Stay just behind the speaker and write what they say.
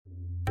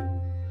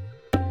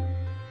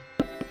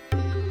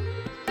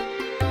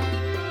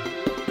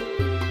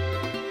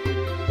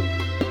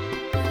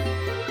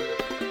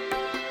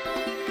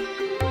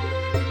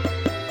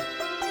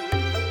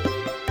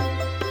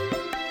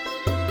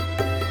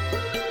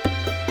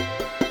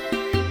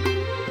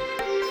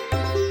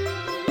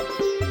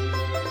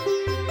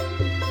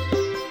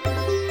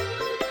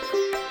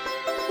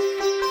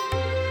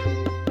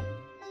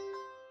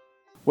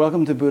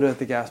Welcome to Buddha at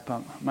the Gas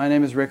Pump. My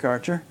name is Rick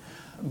Archer.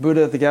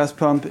 Buddha at the Gas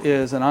Pump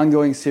is an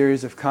ongoing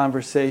series of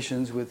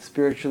conversations with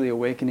spiritually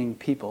awakening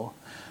people.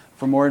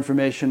 For more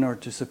information or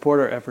to support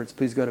our efforts,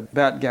 please go to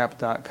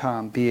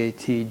batgap.com,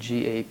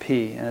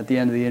 B-A-T-G-A-P, and at the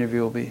end of the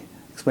interview we'll be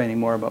explaining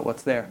more about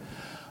what's there.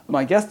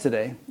 My guest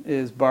today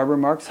is Barbara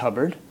Marx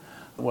Hubbard.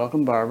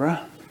 Welcome,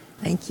 Barbara.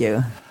 Thank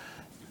you.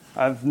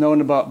 I've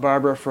known about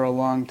Barbara for a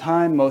long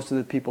time. Most of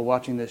the people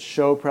watching this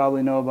show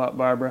probably know about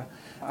Barbara.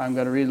 I'm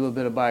going to read a little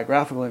bit of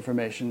biographical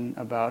information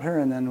about her,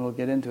 and then we'll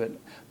get into it.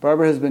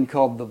 Barbara has been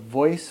called the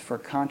voice for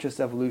conscious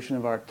evolution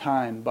of our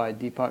time by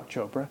Deepak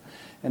Chopra,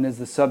 and is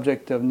the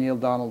subject of Neale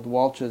Donald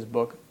Walsch's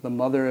book, The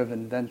Mother of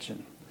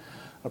Invention.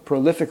 A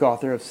prolific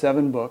author of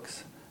 7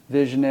 books,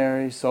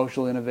 visionary,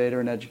 social innovator,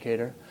 and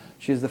educator,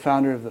 she is the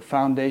founder of the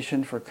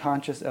Foundation for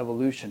Conscious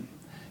Evolution.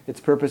 Its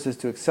purpose is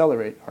to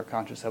accelerate our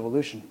conscious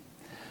evolution.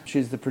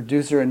 She's the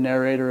producer and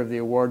narrator of the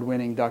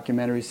award-winning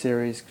documentary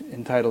series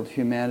entitled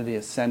Humanity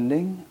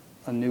Ascending,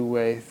 A New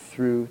Way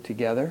Through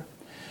Together.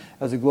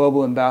 As a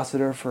global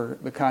ambassador for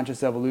the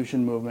Conscious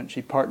Evolution movement,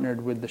 she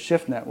partnered with the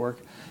Shift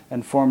Network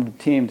and formed a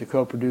team to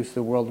co-produce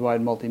the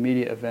worldwide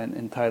multimedia event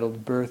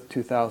entitled Birth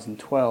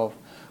 2012,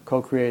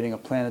 co-creating a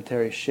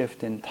planetary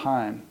shift in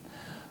time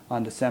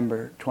on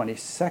December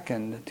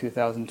 22nd,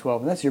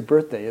 2012. And that's your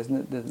birthday, isn't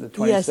it? The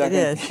 22nd? Yes, it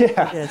is.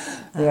 Yeah. It is.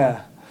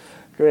 Yeah.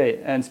 Great.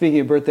 And speaking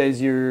of birthdays,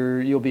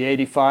 you'll be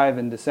 85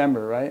 in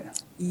December, right?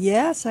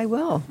 Yes, I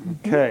will.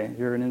 Okay.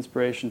 You're an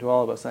inspiration to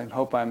all of us. I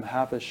hope I'm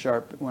half as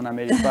sharp when I'm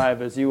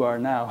 85 as you are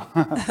now.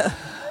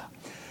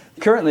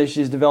 Currently,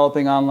 she's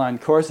developing online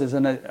courses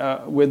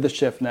with the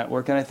Shift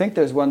Network, and I think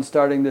there's one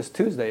starting this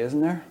Tuesday, isn't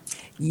there?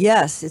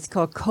 Yes, it's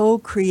called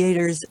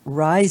Co-Creators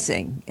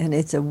Rising, and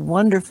it's a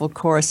wonderful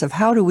course of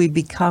how do we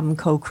become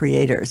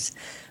co-creators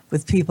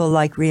with people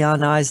like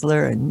Riane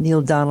Eisler and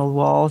Neale Donald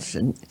Walsch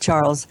and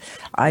Charles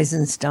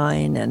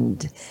Eisenstein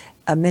and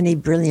many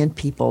brilliant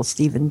people,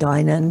 Stephen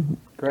Dinan.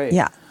 Great.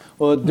 Yeah.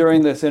 Well,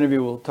 during this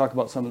interview, we'll talk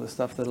about some of the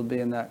stuff that'll be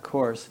in that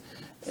course.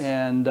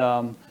 And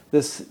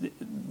this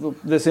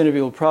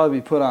interview will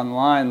probably be put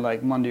online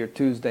like Monday or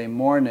Tuesday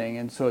morning,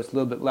 and so it's a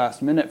little bit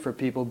last minute for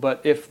people.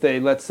 But if they,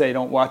 let's say,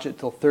 don't watch it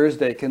till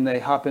Thursday, can they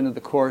hop into the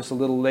course a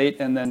little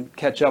late and then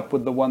catch up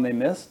with the one they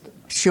missed?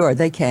 Sure,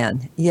 they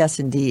can. Yes,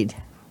 indeed.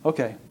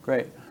 Okay,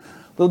 great. A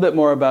little bit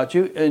more about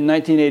you. In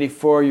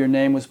 1984, your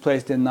name was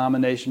placed in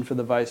nomination for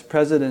the Vice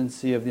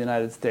Presidency of the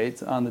United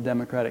States on the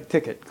Democratic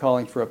ticket,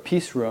 calling for a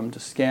peace room to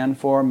scan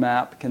for,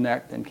 map,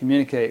 connect, and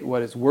communicate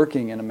what is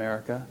working in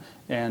America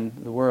and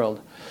the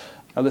world.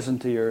 I listened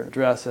to your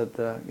address at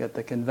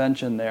the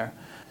convention there.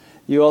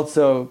 You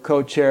also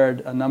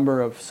co-chaired a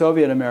number of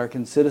Soviet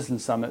American citizen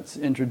summits,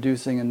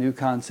 introducing a new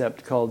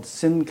concept called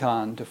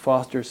SYNCHON to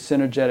foster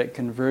synergistic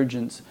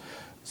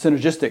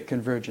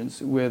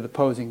convergence with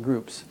opposing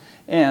groups.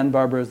 And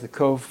Barbara is the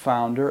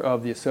co-founder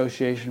of the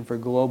Association for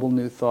Global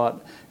New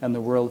Thought and the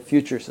World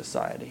Future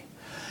Society.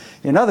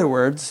 In other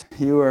words,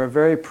 you are a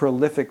very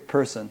prolific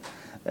person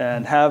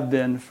and have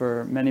been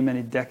for many,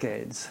 many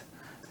decades.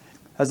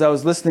 As I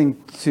was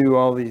listening to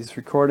all these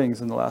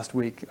recordings in the last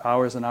week,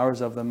 hours and hours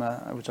of them,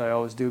 which I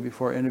always do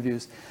before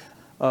interviews,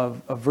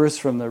 a verse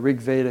from the Rig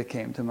Veda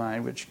came to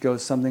mind, which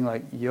goes something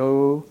like,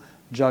 Yo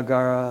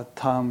Jagara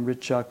Tam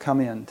Richa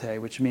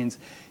Kamyante, which means,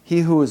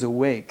 he who is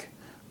awake,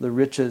 the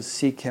riches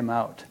seek him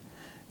out.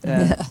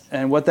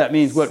 And what that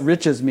means, what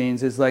riches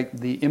means, is like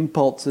the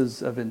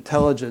impulses of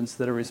intelligence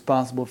that are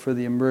responsible for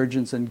the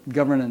emergence and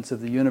governance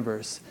of the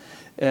universe.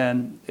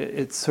 And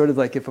it's sort of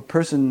like if a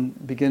person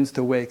begins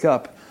to wake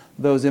up,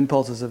 those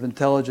impulses of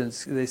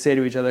intelligence, they say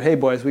to each other, hey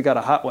boys, we got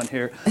a hot one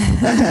here.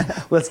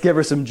 Let's give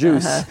her some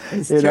juice.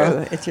 It's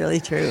true. It's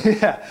really true.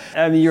 Yeah.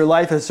 I mean, your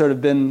life has sort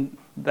of been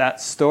that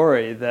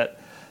story that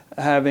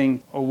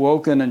having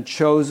awoken and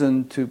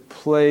chosen to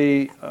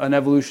play an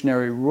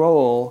evolutionary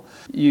role,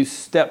 you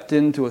stepped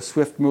into a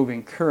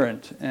swift-moving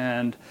current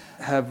and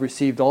have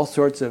received all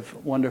sorts of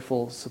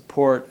wonderful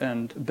support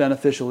and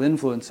beneficial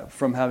influence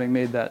from having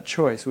made that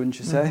choice, wouldn't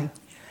you say? Mm-hmm.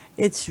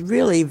 It's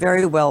really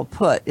very well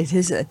put. It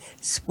is a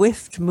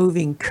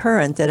swift-moving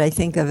current that I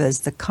think of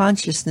as the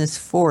consciousness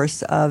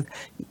force of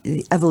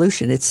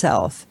evolution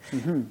itself.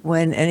 Mm-hmm.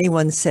 When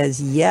anyone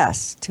says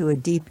yes to a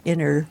deep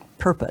inner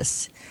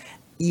purpose,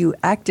 you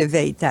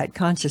activate that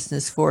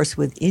consciousness force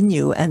within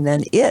you, and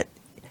then it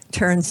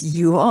turns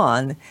you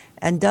on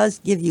and does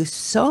give you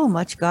so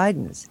much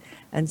guidance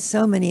and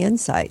so many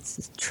insights.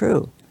 It's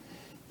true.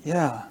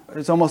 Yeah.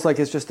 It's almost like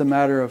it's just a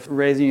matter of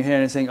raising your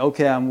hand and saying,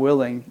 okay, I'm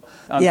willing.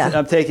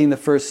 I'm taking the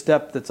first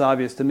step that's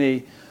obvious to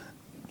me.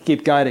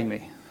 Keep guiding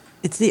me.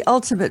 It's the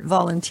ultimate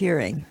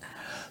volunteering.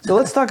 So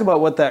let's talk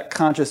about what that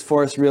conscious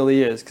force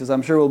really is, because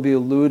I'm sure we'll be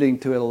alluding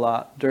to it a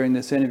lot during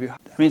this interview.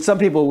 I mean, some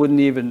people wouldn't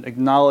even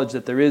acknowledge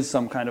that there is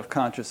some kind of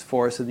conscious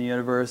force in the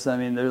universe. I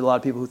mean, there's a lot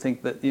of people who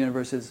think that the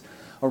universe is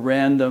a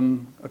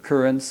random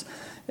occurrence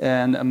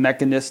and a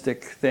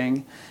mechanistic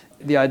thing.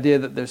 The idea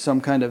that there's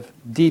some kind of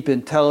deep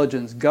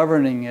intelligence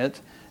governing it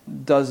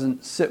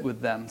doesn't sit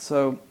with them.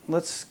 So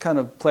let's kind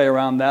of play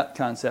around that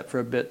concept for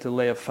a bit to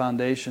lay a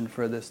foundation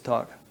for this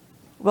talk.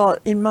 Well,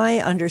 in my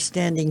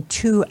understanding,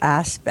 two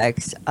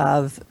aspects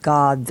of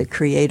God, the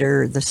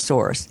creator, the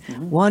source.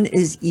 One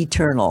is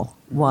eternal,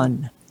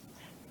 one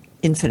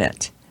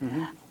infinite.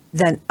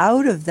 Then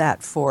out of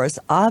that force,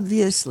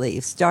 obviously,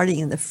 starting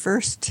in the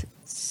first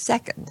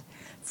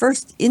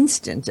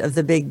instant of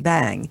the Big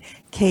Bang,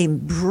 came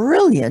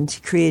brilliant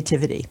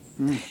creativity.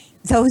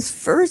 Those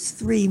first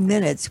 3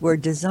 minutes were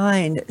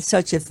designed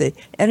such if the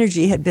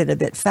energy had been a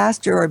bit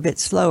faster or a bit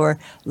slower,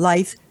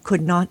 life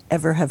could not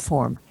ever have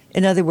formed.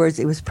 In other words,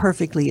 it was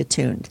perfectly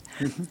attuned.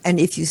 And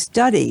if you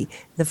study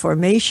the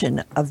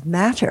formation of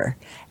matter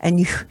and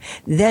you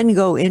then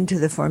go into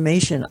the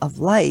formation of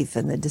life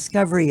and the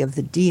discovery of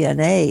the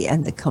DNA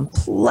and the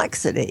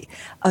complexity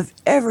of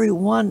every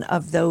one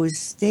of those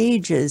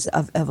stages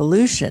of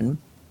evolution,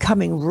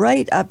 coming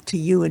right up to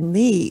you and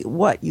me,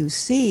 what you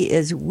see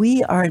is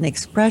we are an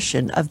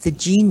expression of the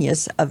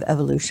genius of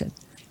evolution.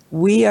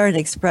 We are an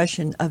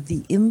expression of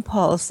the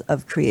impulse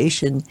of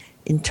creation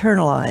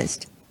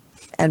internalized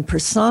and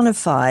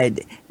personified,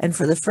 and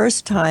for the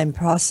first time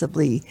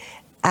possibly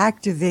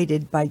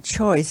activated by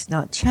choice,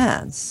 not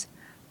chance,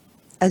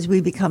 as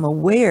we become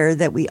aware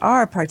that we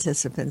are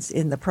participants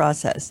in the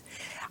process.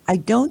 I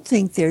don't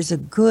think there's a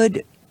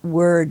good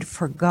word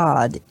for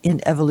God in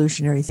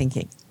evolutionary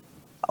thinking,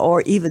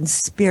 or even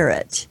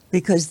spirit,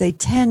 because they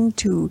tend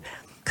to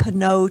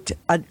connote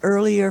an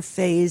earlier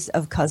phase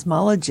of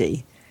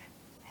cosmology.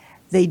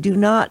 They do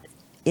not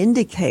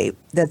indicate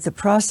that the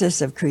process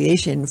of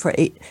creation for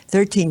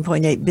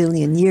 13.8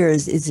 billion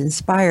years is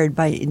inspired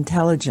by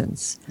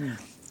intelligence.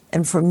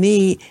 And for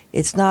me,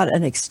 it's not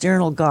an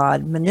external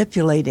God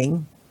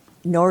manipulating,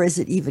 nor is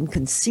it even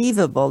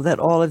conceivable that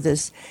all of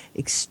this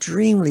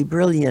extremely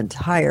brilliant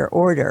higher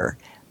order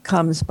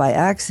comes by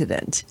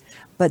accident,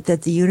 but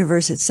that the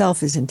universe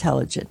itself is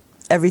intelligent.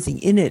 Everything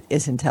in it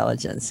is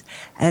intelligence.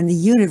 And the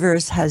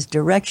universe has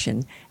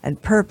direction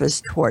and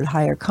purpose toward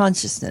higher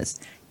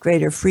consciousness,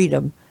 greater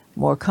freedom,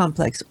 more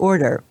complex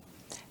order.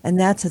 And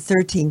that's a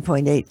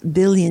 13.8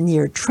 billion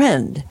year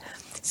trend.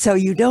 So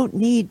you don't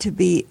need to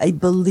be a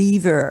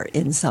believer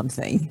in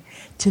something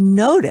to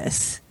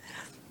notice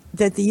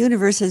that the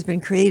universe has been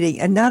creating,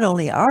 and not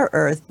only our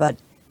Earth, but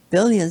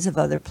billions of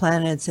other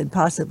planets and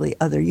possibly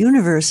other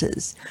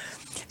universes.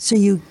 So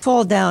you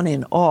fall down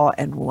in awe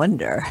and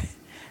wonder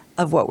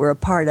of what we're a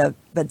part of.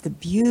 But the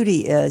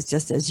beauty is,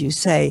 just as you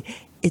say,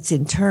 it's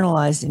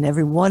internalized in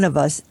every one of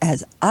us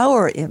as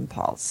our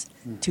impulse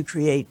to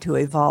create, to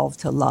evolve,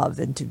 to love,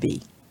 and to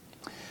be.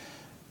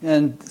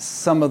 And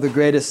some of the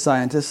greatest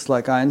scientists,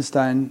 like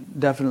Einstein,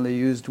 definitely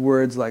used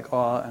words like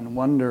awe and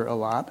wonder a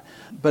lot.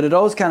 But it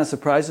always kind of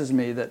surprises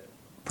me that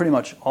pretty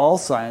much all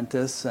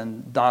scientists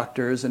and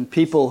doctors and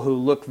people who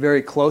look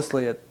very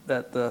closely at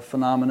the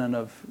phenomenon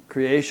of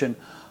creation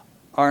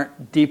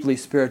aren't deeply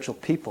spiritual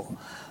people.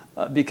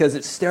 Because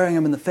it's staring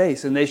them in the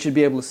face, and they should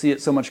be able to see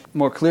it so much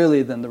more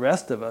clearly than the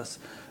rest of us.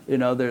 You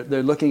know,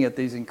 they're looking at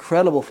these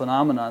incredible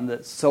phenomenon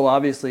that so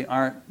obviously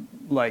aren't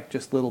like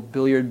just little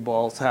billiard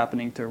balls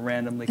happening to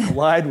randomly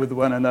collide with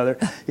one another.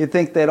 You'd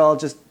think they'd all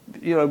just,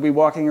 be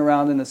walking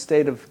around in a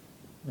state of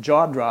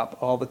jaw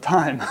drop all the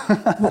time.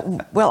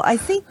 Well, I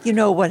think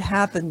what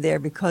happened there,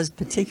 because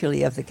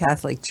particularly of the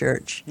Catholic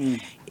Church,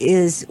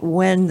 is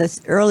when the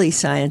early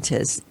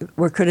scientists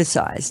were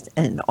criticized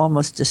and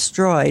almost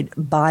destroyed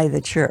by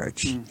the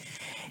Church.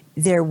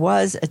 There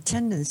was a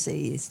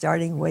tendency,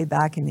 starting way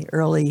back in the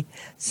early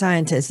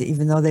scientists,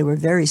 even though they were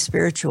very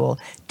spiritual,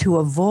 to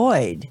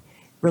avoid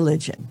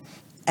religion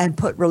and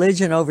put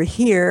religion over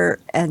here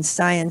and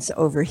science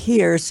over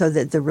here so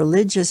that the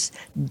religious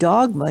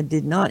dogma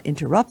did not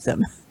interrupt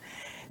them,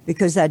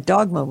 because that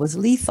dogma was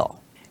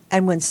lethal.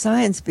 And when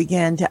science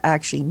began to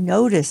actually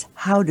notice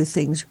how do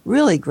things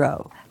really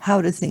grow,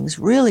 how do things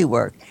really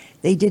work,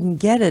 they didn't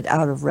get it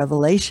out of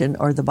Revelation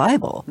or the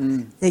Bible.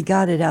 They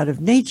got it out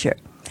of nature.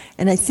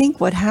 And I think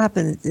what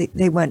happened,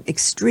 they went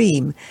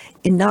extreme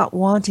in not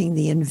wanting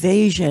the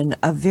invasion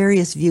of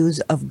various views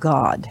of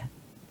God.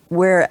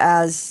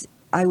 Whereas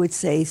I would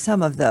say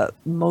some of the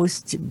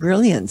most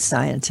brilliant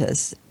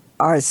scientists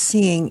are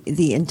seeing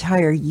the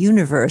entire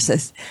universe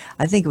as,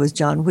 I think it was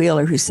John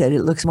Wheeler who said,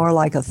 it looks more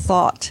like a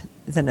thought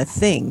than a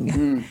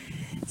thing.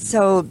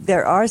 So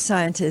there are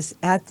scientists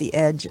at the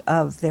edge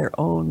of their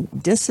own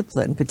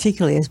discipline,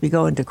 particularly as we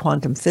go into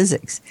quantum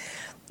physics,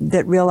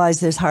 that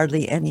realize there's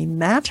hardly any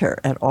matter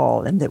at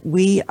all and that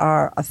we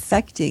are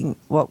affecting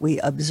what we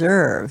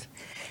observe.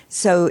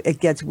 So it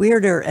gets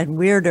weirder and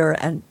weirder,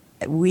 and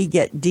we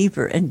get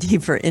deeper and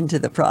deeper into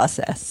the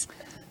process.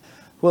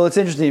 Well, it's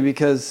interesting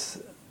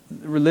because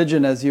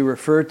religion, as you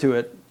refer to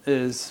it,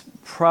 is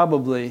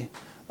probably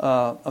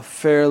a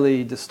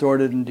fairly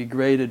distorted and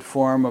degraded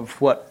form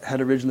of what had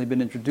originally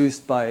been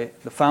introduced by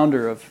the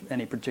founder of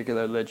any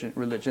particular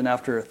religion.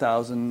 After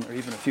 1,000 or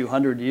even a few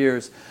hundred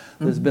years,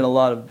 there's been a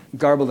lot of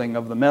garbling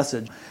of the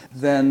message.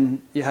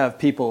 Then you have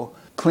people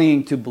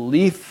clinging to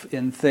belief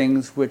in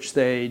things which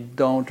they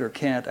don't or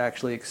can't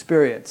actually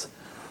experience.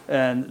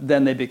 and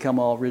then they become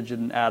all rigid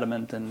and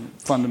adamant and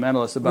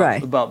fundamentalist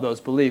Right. about those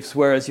beliefs.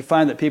 Whereas you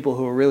find that people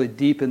who are really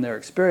deep in their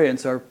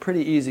experience are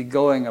pretty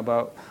easygoing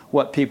about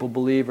what people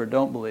believe or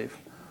don't believe.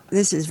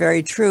 This is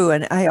very true.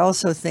 And I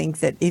also think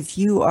that if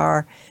you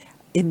are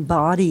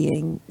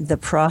embodying the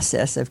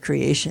process of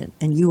creation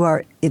and you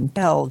are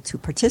impelled to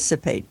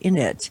participate in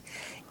it,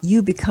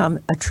 you become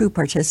a true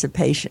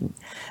participation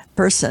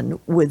person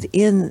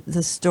within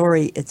the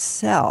story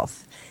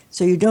itself.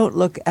 So you don't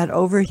look at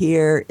over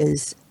here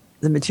is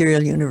the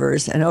material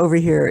universe and over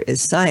here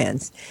is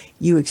science.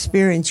 You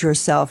experience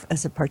yourself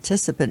as a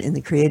participant in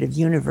the creative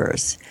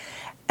universe.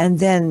 And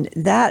then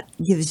that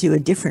gives you a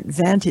different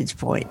vantage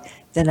point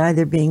than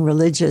either being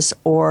religious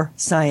or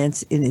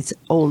science in its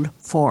old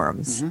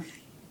forms. Mm-hmm.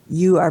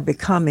 You are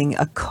becoming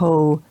a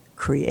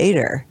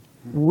co-creator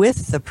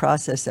with the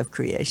process of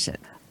creation.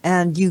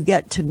 And you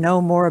get to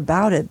know more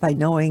about it by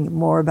knowing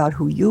more about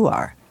who you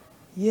are.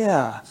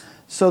 Yeah.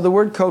 So the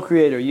word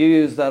co-creator, you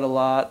use that a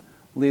lot.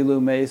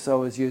 Lilu Mace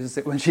always uses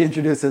it when she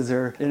introduces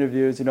her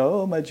interviews,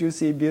 oh, my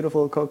juicy,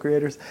 beautiful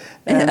co-creators.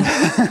 And,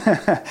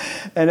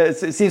 and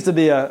it seems to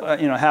be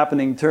a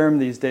happening term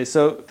these days.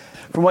 So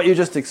from what you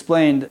just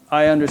explained,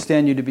 I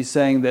understand you to be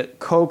saying that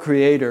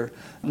co-creator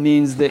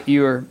means that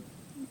you're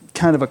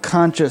kind of a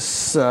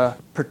conscious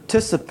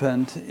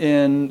participant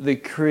in the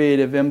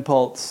creative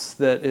impulse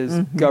that is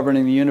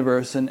governing the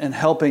universe and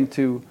helping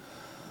to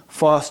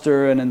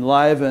foster and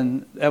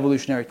enliven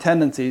evolutionary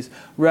tendencies,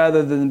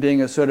 rather than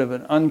being a sort of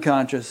an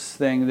unconscious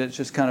thing that's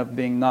just kind of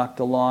being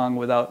knocked along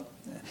without...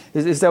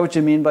 Is that what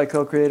you mean by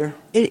co-creator?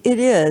 It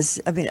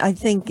is. I mean, I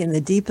think in the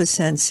deepest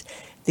sense,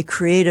 the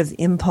creative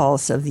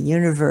impulse of the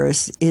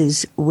universe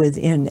is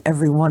within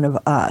every one of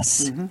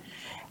us. Mm-hmm.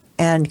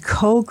 And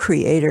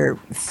co-creator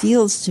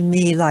feels to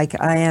me like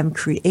I am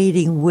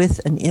creating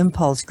with an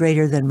impulse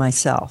greater than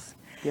myself.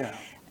 Yeah.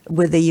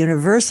 With a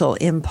universal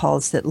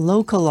impulse that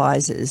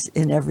localizes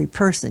in every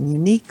person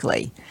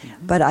uniquely.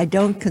 Mm-hmm. But I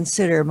don't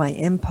consider my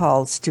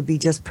impulse to be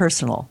just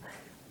personal.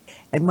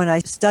 And when I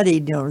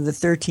studied the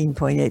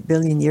 13.8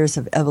 billion years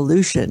of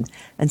evolution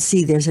and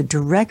see there's a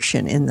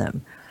direction in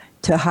them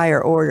to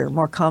higher order,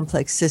 more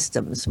complex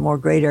systems, more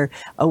greater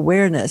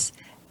awareness,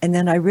 and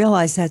then I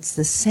realized that's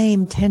the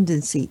same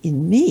tendency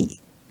in me.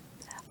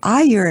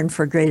 I yearn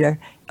for greater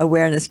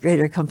awareness,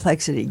 greater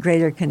complexity,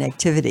 greater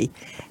connectivity.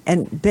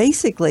 And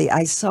basically,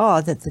 I saw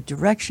that the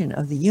direction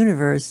of the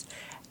universe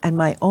and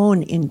my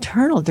own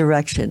internal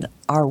direction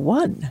are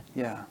one.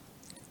 Yeah.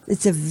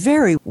 It's a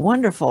very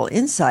wonderful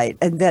insight.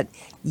 And that,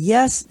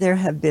 yes, there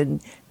have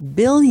been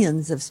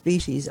billions of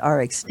species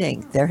are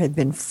extinct. There have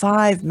been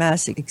 5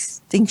 mass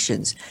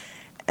extinctions.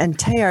 And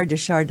Teilhard de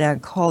Chardin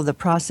called the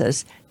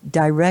process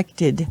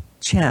directed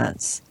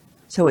chance.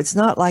 So it's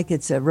not like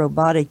it's a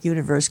robotic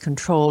universe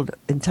controlled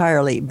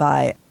entirely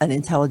by an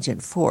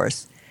intelligent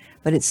force,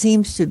 but it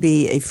seems to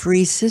be a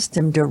free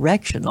system,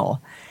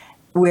 directional,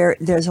 where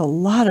there's a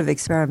lot of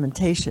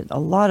experimentation, a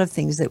lot of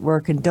things that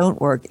work and don't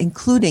work,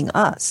 including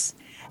us.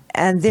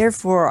 And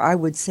therefore, I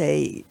would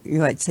say, you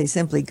might say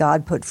simply,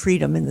 God put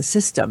freedom in the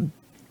system.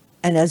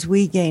 And as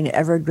we gain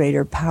ever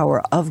greater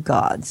power of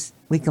gods,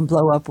 we can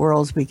blow up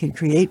worlds, we can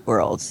create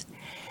worlds.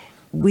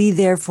 We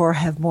therefore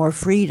have more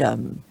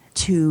freedom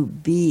to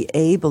be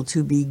able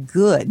to be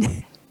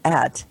good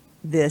at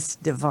this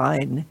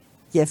divine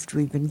gift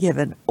we've been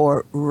given,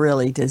 or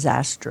really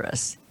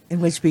disastrous, in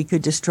which we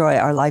could destroy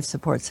our life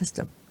support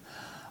system.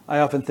 I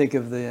often think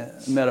of the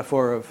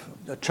metaphor of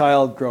a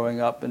child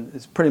growing up and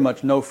is pretty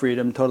much no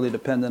freedom, totally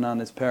dependent on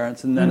his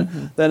parents. And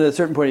then, then at a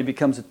certain point he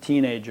becomes a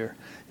teenager,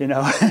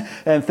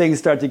 and things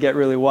start to get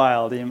really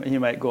wild. He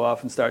might go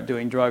off and start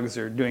doing drugs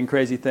or doing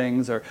crazy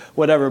things or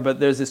whatever, but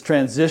there's this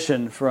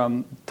transition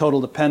from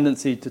total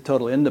dependency to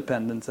total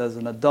independence as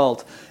an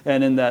adult.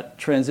 And in that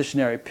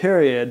transitionary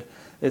period,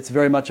 it's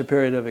very much a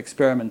period of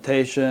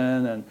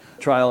experimentation and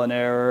trial and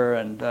error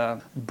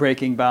and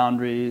breaking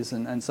boundaries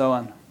and so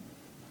on.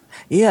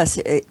 Yes,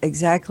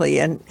 exactly.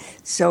 And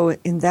so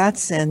in that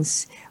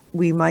sense,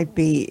 we might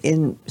be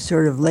in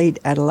sort of late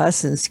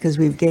adolescence because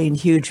we've gained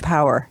huge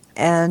power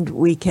and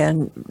we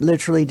can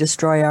literally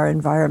destroy our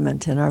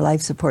environment and our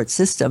life support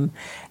system.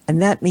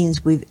 And that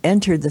means we've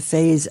entered the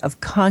phase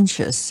of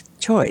conscious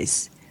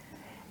choice.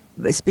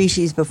 The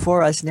species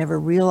before us never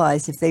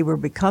realized if they were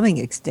becoming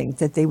extinct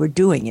that they were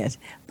doing it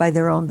by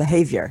their own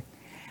behavior.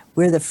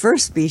 We're the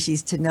first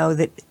species to know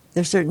that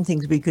there's certain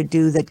things we could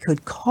do that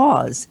could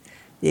cause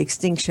the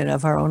extinction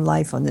of our own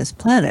life on this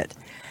planet.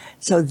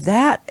 So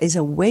that is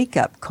a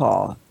wake-up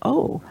call.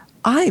 Oh,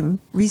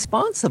 I'm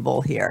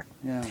responsible here.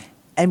 Yeah.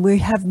 And we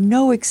have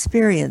no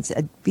experience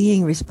at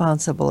being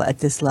responsible at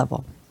this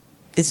level.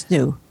 It's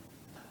new.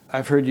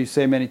 I've heard you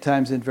say many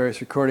times in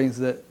various recordings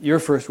that your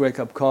first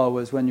wake-up call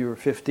was when you were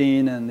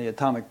 15 and the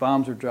atomic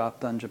bombs were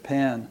dropped on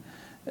Japan.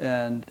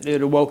 And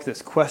it awoke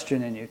this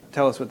question in you.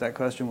 Tell us what that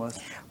question was.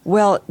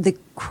 Well, the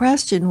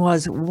question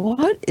was,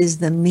 what is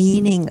the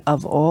meaning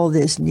of all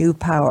this new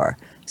power,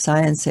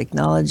 science,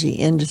 technology,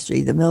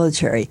 industry, the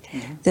military,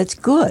 that's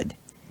good?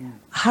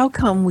 How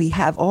come we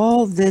have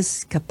all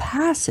this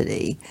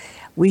capacity,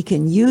 We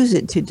can use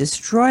it to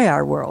destroy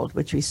our world,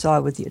 which we saw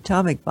with the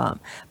atomic bomb.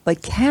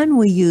 But can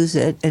we use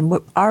it, and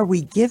what are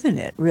we given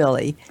it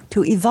really,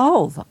 to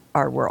evolve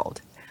our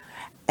world?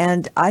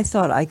 And I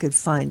thought I could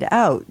find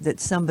out that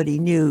somebody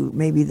knew,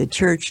 maybe the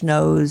church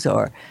knows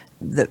or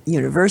the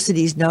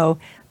universities know,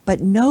 but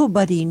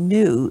nobody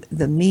knew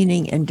the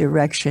meaning and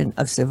direction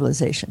of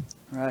civilization.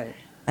 Right.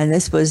 And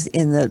this was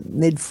in the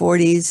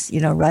mid-40s,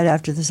 right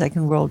after the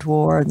Second World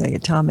War and the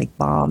atomic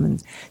bomb,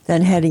 and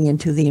then heading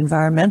into the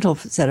environmental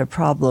set of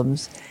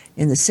problems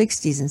in the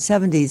 60s and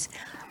 70s.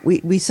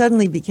 We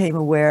suddenly became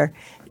aware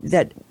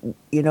that,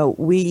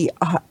 we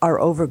are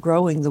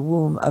overgrowing the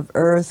womb of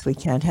Earth. We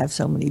can't have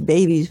so many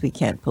babies. We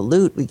can't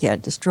pollute. We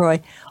can't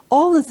destroy.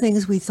 All the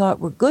things we thought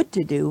were good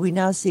to do, we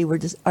now see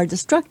are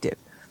destructive.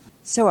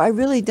 So I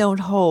really don't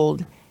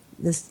hold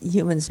this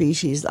human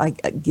species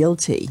like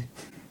guilty,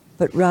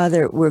 but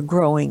rather we're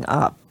growing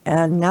up.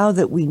 And now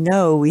that we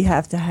know, we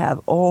have to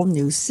have all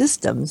new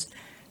systems,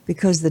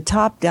 because the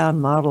top-down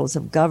models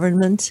of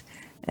government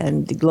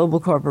and global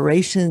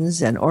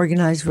corporations and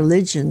organized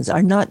religions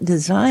are not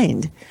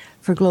designed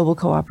for global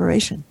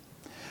cooperation.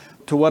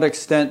 To what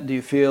extent do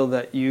you feel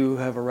that you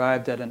have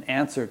arrived at an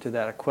answer to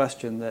that, a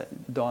question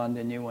that dawned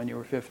in you when you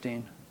were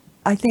 15?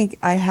 I think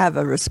I have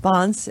a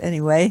response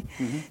anyway,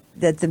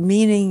 that the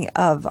meaning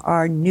of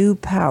our new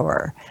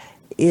power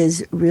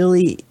is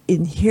really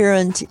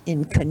inherent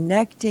in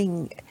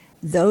connecting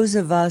those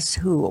of us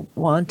who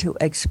want to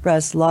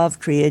express love,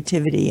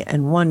 creativity,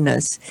 and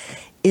oneness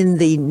in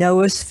the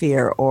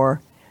noosphere or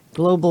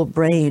global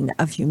brain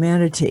of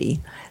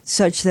humanity,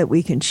 such that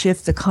we can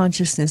shift the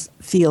consciousness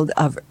field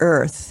of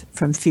Earth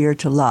from fear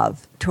to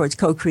love, towards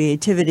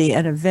co-creativity,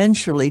 and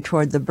eventually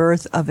toward the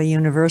birth of a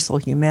universal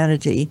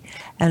humanity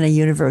and a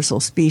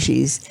universal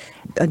species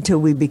until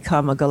we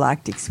become a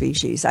galactic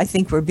species. I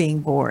think we're being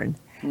born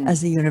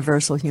as a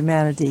universal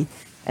humanity,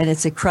 and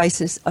it's a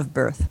crisis of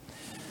birth.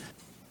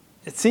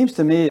 It seems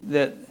to me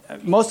that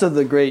most of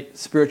the great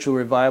spiritual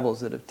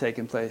revivals that have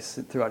taken place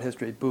throughout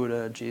history,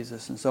 Buddha,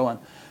 Jesus, and so on,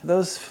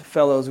 those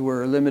fellows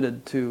were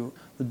limited to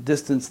the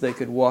distance they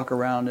could walk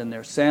around in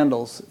their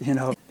sandals,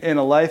 in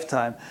a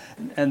lifetime.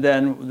 And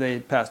then they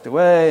passed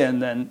away,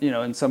 and then,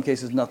 in some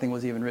cases nothing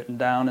was even written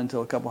down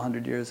until a couple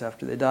hundred years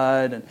after they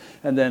died,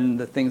 and then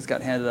the things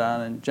got handed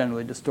on and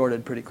generally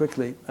distorted pretty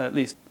quickly, at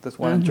least that's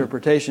one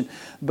interpretation.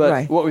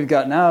 But what we've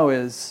got now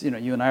is,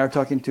 you and I are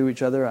talking to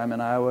each other. I'm in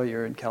Iowa,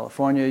 you're in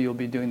California, you'll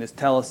be doing this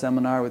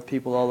teleseminar with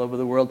people all over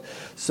the world.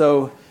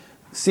 So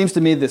it seems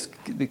to me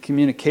the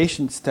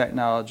communications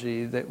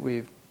technology that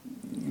we've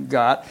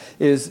got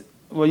is,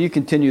 well, you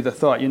continue the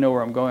thought. You know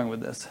where I'm going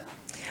with this.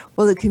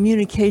 Well, the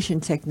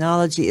communication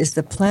technology is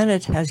the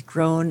planet has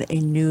grown a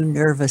new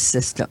nervous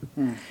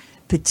system,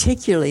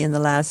 particularly in the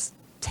last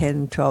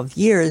 10, 12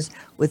 years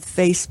with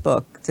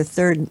Facebook. The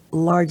third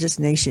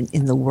largest nation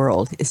in the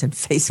world is in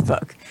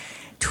Facebook.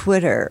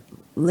 Twitter,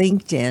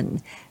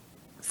 LinkedIn,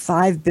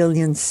 5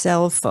 billion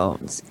cell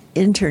phones,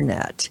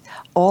 internet,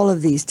 all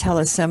of these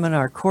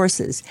teleseminar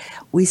courses.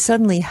 We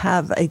suddenly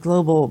have a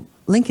global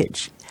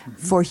linkage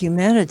for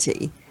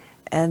humanity.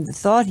 And the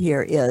thought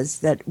here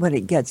is that when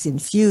it gets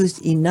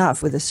infused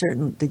enough with a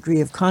certain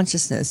degree of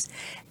consciousness,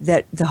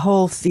 that the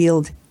whole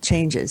field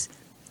changes.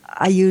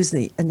 I use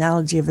the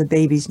analogy of a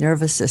baby's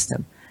nervous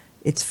system.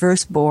 It's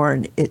first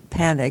born, it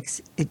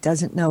panics, it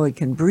doesn't know it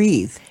can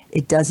breathe,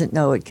 it doesn't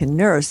know it can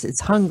nurse, it's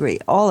hungry,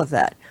 all of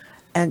that.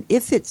 And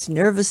if its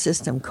nervous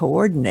system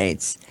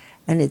coordinates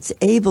and it's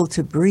able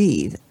to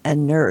breathe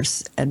and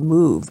nurse and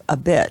move a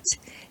bit,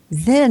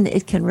 then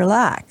it can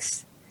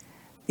relax,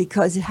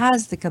 because it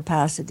has the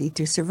capacity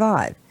to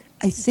survive.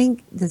 I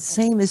think the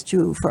same is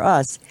true for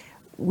us.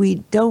 We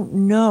don't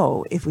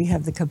know if we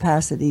have the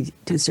capacity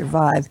to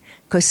survive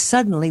because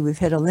suddenly we've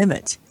hit a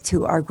limit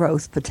to our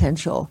growth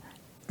potential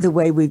the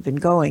way we've been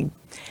going.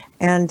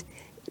 And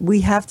we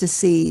have to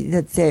see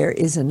that there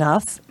is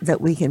enough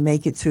that we can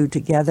make it through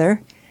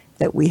together,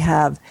 that we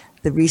have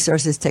the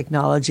resources,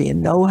 technology,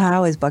 and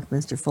know-how, as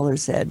Buckminster Fuller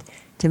said,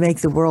 to make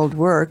the world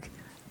work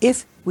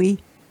if we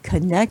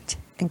connect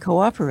and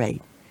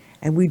cooperate.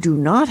 And we do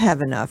not have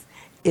enough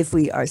if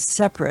we are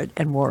separate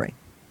and warring.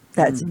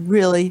 That's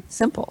really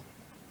simple.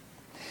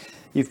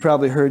 You've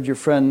probably heard your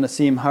friend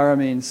Nassim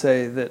Haramein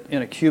say that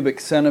in a cubic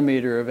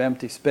centimeter of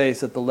empty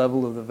space at the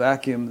level of the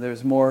vacuum,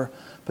 there's more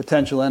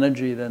potential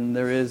energy than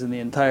there is in the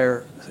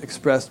entire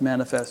expressed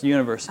manifest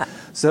universe.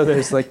 So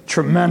there's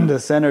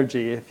tremendous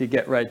energy if you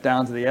get right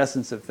down to the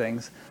essence of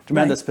things,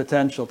 tremendous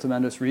potential,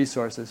 tremendous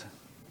resources.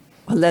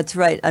 Well, that's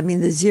right. I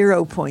mean, the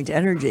 0 point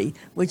energy,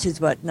 which is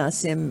what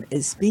Nassim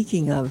is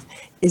speaking of,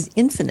 is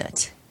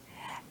infinite.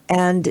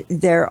 And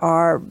there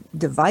are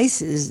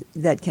devices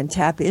that can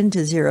tap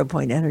into 0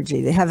 point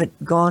energy. They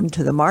haven't gone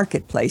to the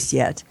marketplace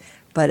yet,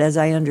 but as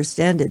I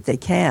understand it, they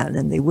can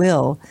and they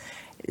will.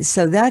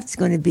 So that's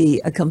going to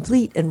be a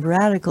complete and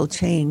radical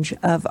change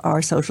of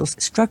our social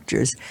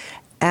structures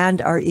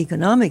and our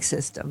economic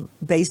system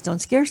based on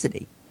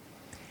scarcity.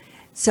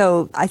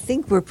 So I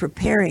think we're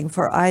preparing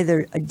for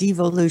either a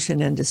devolution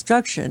and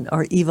destruction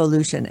or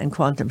evolution and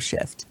quantum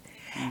shift.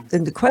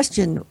 And the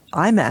question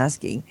I'm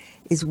asking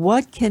is,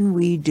 what can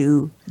we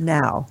do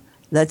now,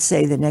 let's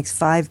say the next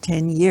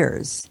 5-10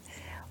 years,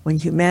 when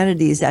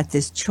humanity is at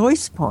this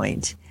choice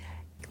point?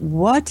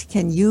 What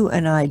can you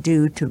and I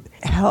do to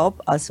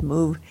help us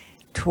move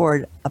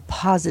toward a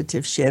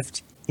positive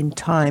shift in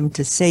time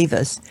to save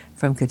us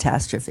from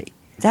catastrophe?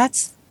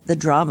 That's the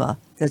drama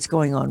that's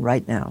going on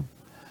right now.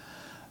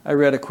 I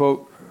read a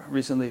quote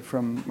recently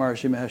from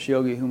Maharishi Mahesh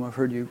Yogi, whom I've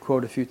heard you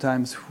quote a few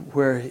times,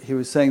 where he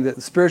was saying that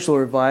the spiritual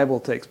revival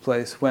takes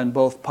place when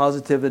both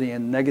positivity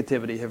and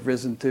negativity have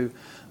risen to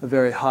a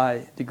very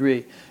high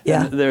degree.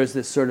 Yeah. And there's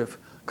this sort of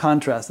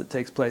contrast that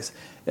takes place.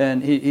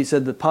 And he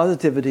said the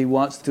positivity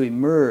wants to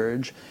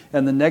emerge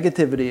and the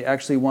negativity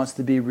actually wants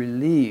to be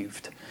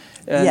relieved.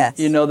 And, yes.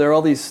 There are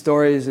all these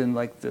stories in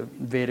like the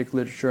Vedic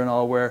literature and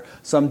all where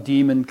some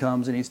demon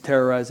comes and he's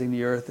terrorizing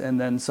the earth, and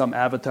then some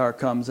avatar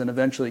comes and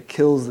eventually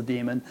kills the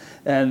demon.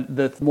 And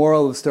the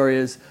moral of the story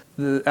is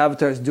the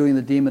avatar is doing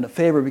the demon a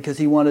favor because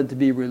he wanted to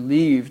be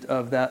relieved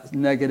of that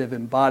negative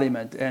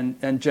embodiment.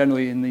 And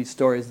generally in these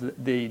stories,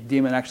 the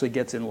demon actually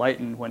gets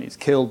enlightened when he's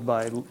killed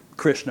by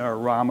Krishna or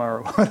Rama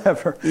or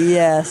whatever.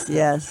 Yes,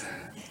 yes.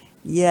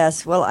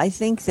 Yes, well, I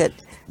think that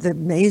the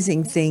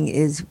amazing thing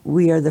is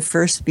we are the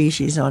first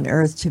species on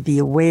Earth to be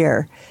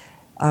aware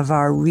of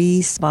our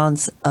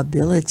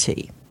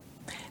responsibility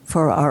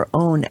for our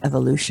own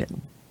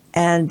evolution.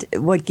 And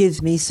what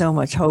gives me so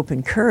much hope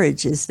and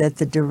courage is that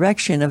the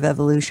direction of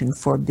evolution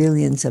for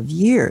billions of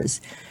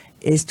years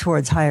is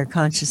towards higher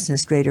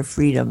consciousness, greater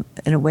freedom,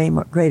 and a way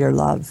more, greater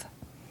love.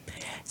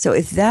 So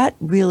if that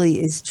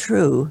really is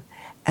true,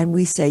 and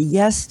we say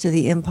yes to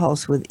the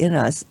impulse within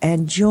us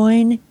and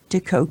join to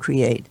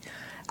co-create,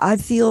 I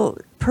feel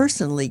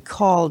personally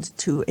called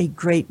to a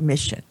great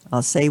mission.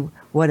 I'll say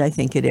what I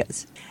think it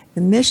is.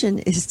 The mission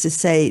is to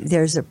say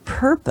there's a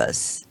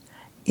purpose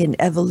in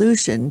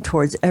evolution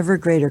towards ever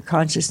greater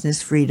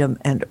consciousness, freedom,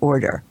 and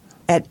order.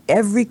 At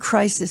every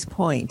crisis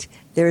point,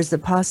 there is the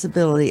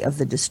possibility of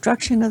the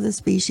destruction of the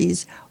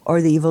species or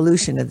the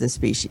evolution of the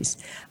species.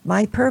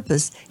 My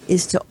purpose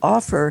is to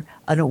offer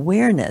an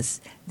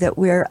awareness that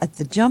we're at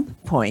the jump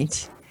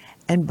point,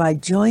 and by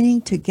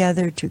joining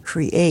together to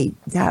create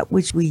that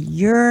which we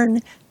yearn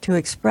to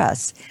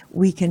express,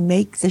 we can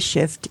make the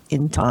shift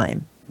in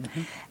time.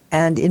 Mm-hmm.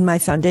 And in my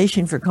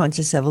Foundation for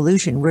Conscious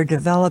Evolution, we're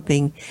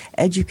developing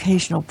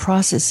educational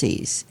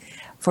processes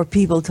for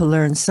people to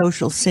learn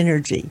social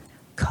synergy,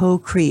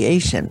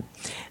 co-creation,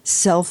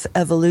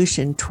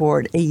 self-evolution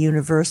toward a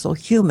universal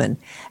human.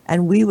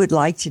 And we would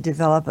like to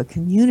develop a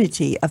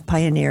community of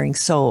pioneering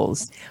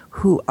souls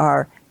who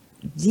are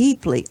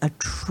deeply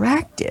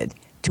attracted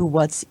to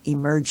what's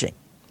emerging.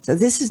 So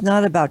this is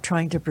not about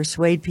trying to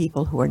persuade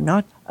people who are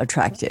not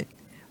attracted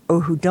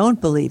or who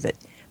don't believe it,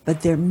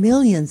 but there are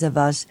millions of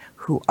us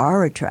who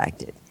are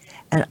attracted.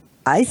 And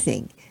I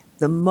think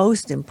the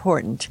most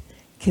important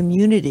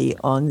community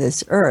on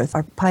this earth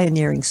are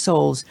pioneering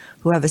souls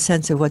who have a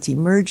sense of what's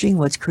emerging,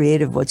 what's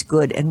creative, what's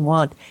good, and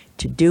want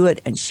to do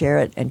it and share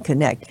it and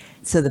connect.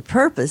 So the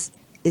purpose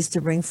is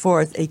to bring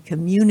forth a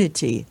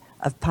community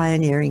of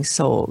pioneering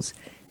souls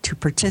to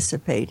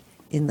participate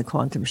in the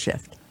quantum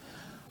shift.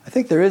 I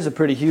think there is a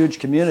pretty huge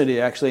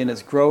community actually, and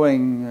it's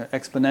growing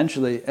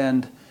exponentially.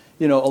 And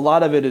a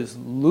lot of it is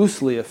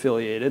loosely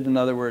affiliated. In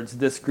other words,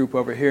 this group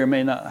over here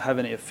may not have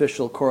any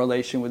official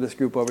correlation with this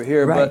group over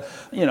here, right.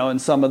 But,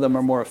 and some of them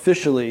are more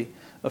officially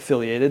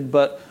affiliated.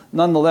 But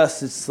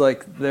nonetheless, it's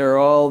like there are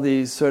all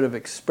these sort of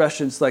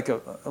expressions, like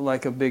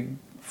a big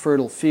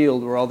fertile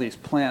field where all these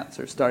plants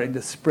are starting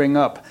to spring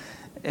up.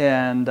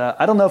 And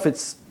I don't know if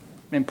it's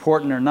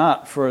important or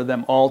not for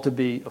them all to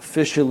be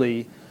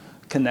officially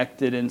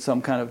connected in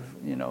some kind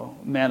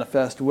of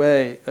manifest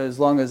way, as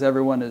long as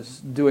everyone is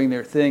doing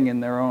their thing in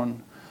their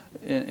own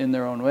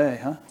way,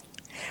 huh?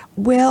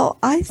 Well,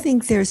 I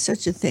think there's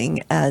such a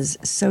thing as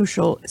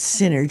social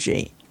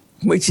synergy,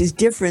 which is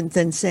different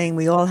than saying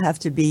we all have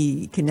to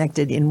be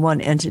connected in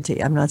one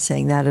entity. I'm not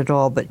saying that at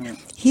all, but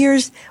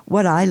here's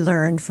what I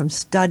learned from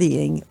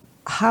studying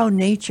how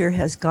nature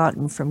has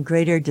gotten from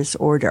greater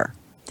disorder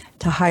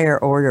to higher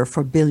order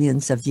for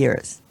billions of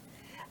years.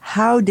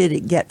 How did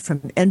it get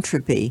from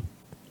entropy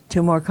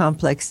to more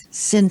complex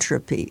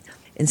syntropy?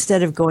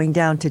 Instead of going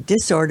down to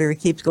disorder, it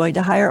keeps going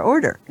to higher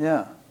order.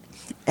 Yeah.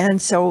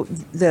 And so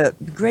the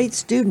great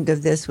student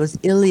of this was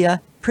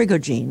Ilya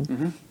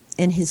Prigogine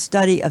in his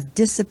study of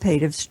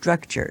dissipative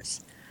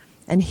structures.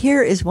 And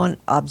here is one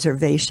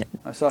observation.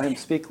 I saw him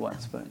speak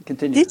once, but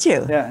continue. Did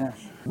you? Yeah.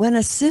 When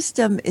a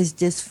system is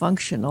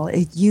dysfunctional,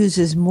 it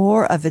uses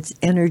more of its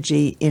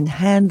energy in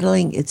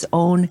handling its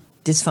own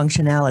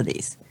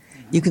dysfunctionalities.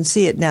 You can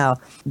see it now.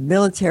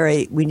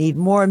 Military, we need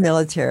more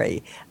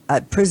military.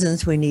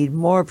 Prisons, we need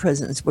more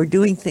prisons. We're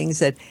doing things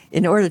that,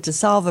 in order to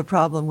solve a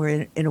problem,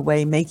 we're in a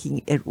way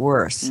making it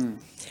worse.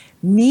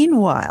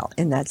 Meanwhile,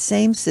 in that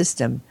same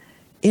system,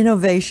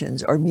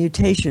 innovations or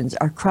mutations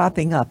are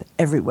cropping up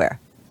everywhere.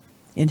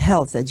 in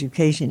health,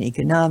 education,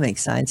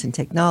 economics, science, and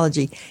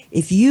technology,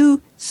 if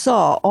you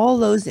saw all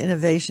those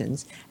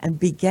innovations and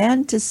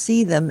began to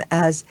see them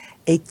as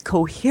a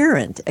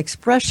coherent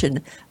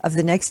expression of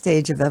the next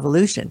stage of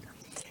evolution,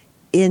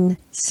 in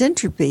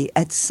syntropy,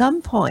 at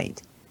some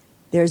point,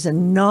 there's a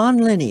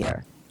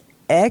nonlinear,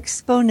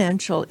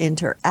 exponential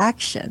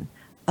interaction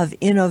of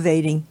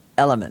innovating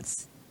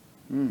elements.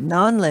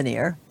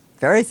 Nonlinear,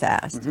 very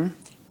fast,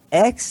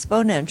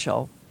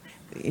 exponential,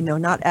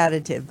 not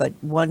additive, but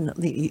one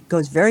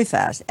goes very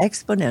fast,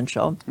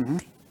 exponential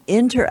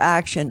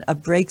interaction of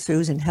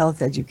breakthroughs in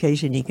health,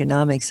 education,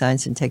 economics,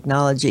 science, and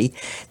technology,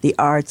 the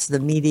arts, the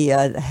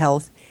media, the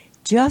health.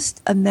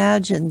 Just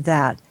imagine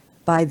that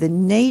by the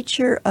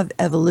nature of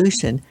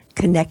evolution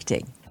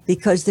connecting,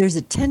 because there's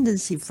a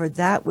tendency for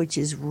that which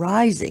is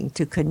rising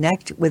to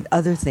connect with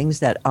other things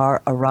that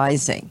are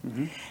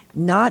arising,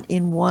 not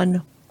in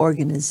one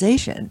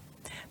organization.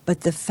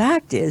 But the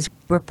fact is,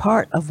 we're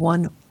part of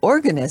one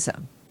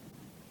organism.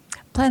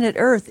 Planet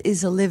Earth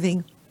is a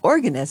living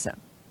organism.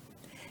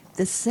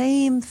 The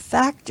same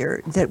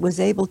factor that was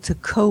able to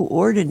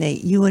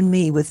coordinate you and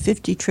me with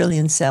 50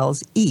 trillion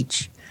cells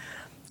each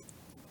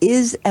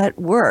is at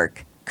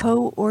work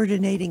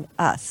coordinating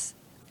us.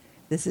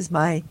 This is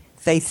my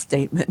faith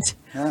statement.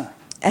 Yeah.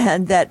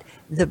 And that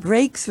the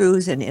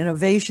breakthroughs and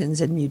innovations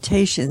and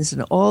mutations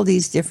in all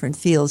these different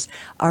fields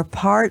are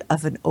part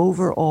of an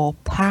overall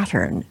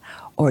pattern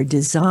or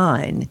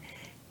design,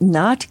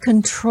 not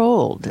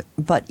controlled,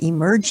 but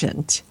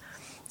emergent.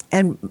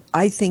 And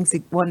I think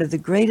that one of the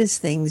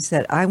greatest things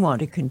that I want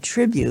to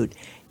contribute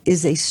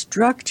is a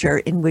structure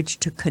in which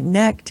to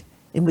connect,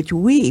 in which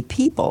we,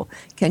 people,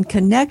 can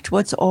connect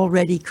what's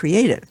already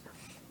created.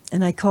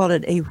 And I call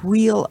it a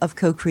wheel of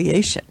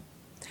co-creation.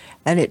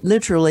 And it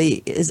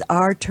literally is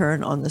our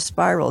turn on the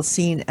spiral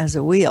seen as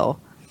a wheel,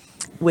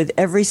 with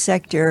every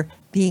sector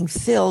being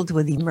filled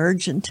with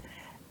emergent,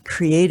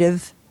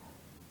 creative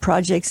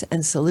projects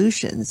and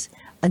solutions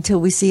until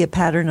we see a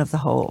pattern of the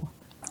whole.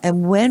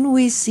 And when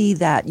we see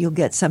that, you'll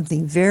get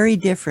something very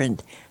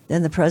different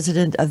than the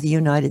President of the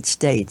United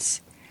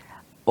States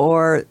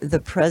or the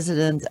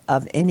President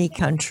of any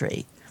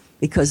country,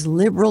 because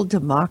liberal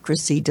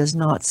democracy does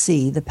not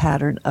see the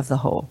pattern of the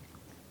whole.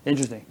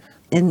 Interesting.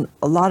 In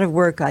a lot of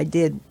work I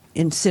did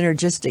in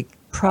synergistic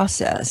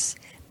process,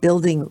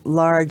 building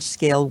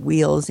large-scale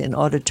wheels in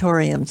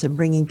auditoriums and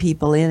bringing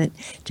people in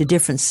to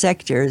different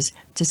sectors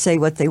to say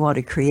what they want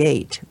to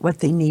create, what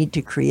they need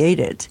to create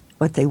it,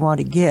 what they want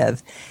to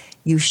give.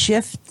 You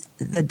shift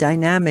the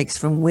dynamics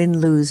from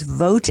win-lose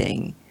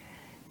voting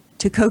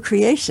to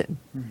co-creation,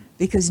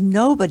 because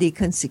nobody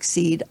can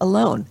succeed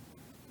alone.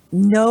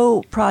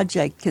 No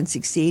project can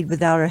succeed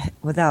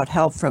without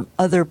help from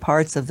other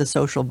parts of the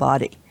social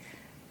body.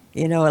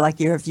 Like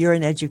if you're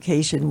in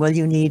education, well,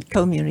 you need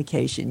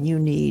communication, you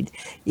need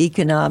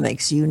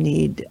economics, you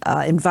need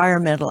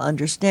environmental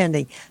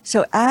understanding.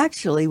 So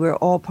actually, we're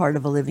all part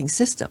of a living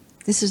system.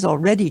 This is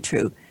already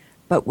true,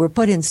 but we're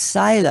put in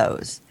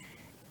silos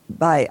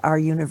by our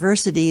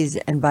universities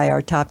and by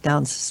our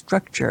top-down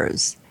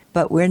structures.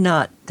 But we're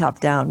not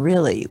top-down,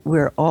 really.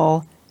 We're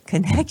all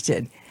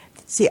connected.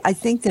 See, I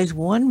think there's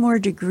one more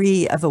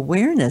degree of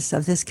awareness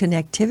of this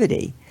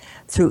connectivity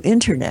through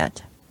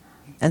internet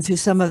and through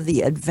some of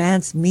the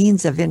advanced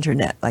means of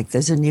internet. Like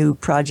there's a new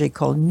project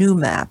called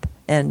NOO-MAP,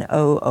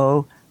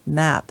 N-O-O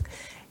MAP,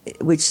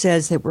 which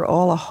says that we're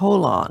all a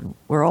holon.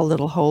 We're all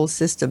little whole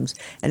systems,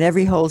 and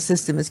every whole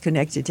system is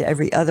connected to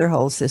every other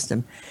whole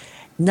system,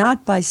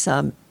 not by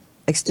some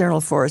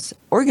external force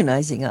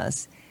organizing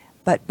us,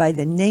 but by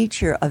the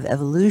nature of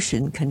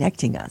evolution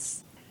connecting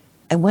us.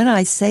 And when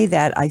I say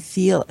that, I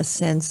feel a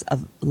sense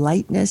of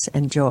lightness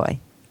and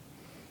joy,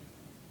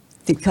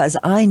 because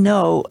I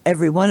know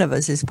every one of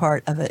us is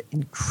part of an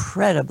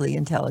incredibly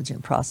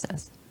intelligent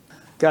process.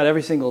 God,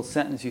 every single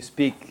sentence you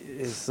speak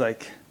is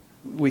like,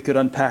 we could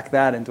unpack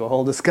that into a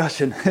whole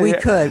discussion. We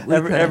could.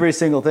 Every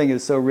single thing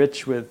is so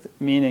rich with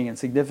meaning and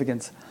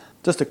significance.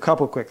 Just a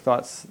couple quick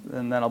thoughts,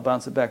 and then I'll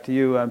bounce it back to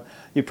you.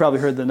 You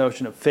probably heard the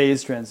notion of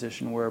phase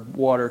transition, where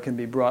water can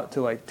be brought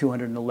to like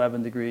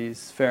 211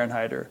 degrees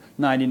Fahrenheit or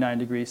 99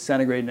 degrees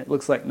centigrade, and it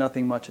looks like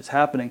nothing much is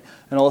happening.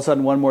 And all of a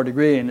sudden, one more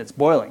degree, and it's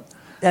boiling.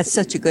 That's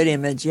such a good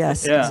image.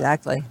 Yes, Yeah.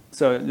 Exactly.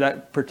 So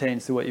that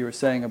pertains to what you were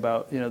saying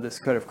about, this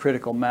kind of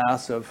critical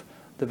mass of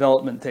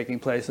development taking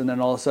place, and then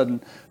all of a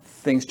sudden,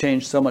 things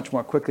change so much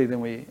more quickly than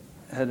we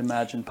had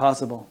imagined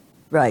possible.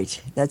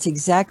 Right. That's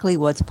exactly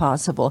what's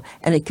possible.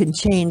 And it can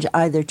change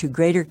either to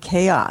greater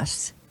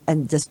chaos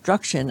and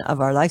destruction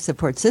of our life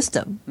support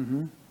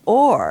system,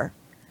 or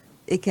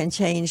it can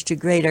change to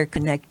greater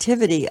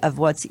connectivity of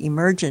what's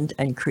emergent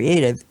and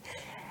creative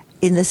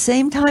in the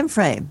same time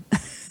frame.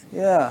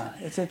 Yeah,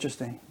 it's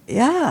interesting.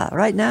 Yeah,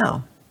 right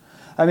now.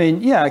 I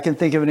mean, yeah, I can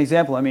think of an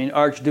example. I mean,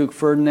 Archduke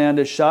Ferdinand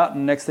is shot,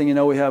 and next thing you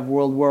know, we have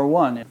World War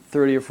I.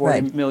 30 or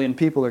 40 million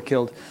people are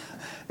killed.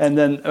 And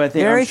then I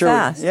think Very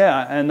fast.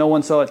 Yeah, and no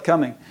one saw it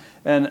coming.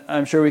 And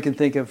I'm sure we can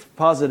think of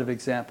positive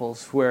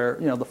examples where,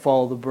 the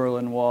fall of the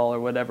Berlin Wall or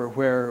whatever,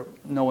 where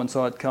no one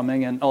saw it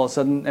coming, and all of a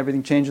sudden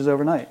everything changes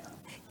overnight.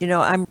 You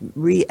know, I'm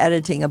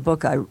re-editing a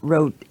book I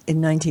wrote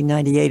in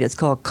 1998. It's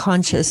called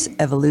Conscious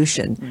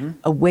Evolution,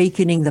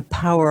 Awakening the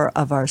Power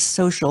of Our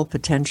Social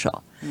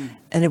Potential.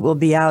 And it will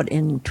be out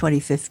in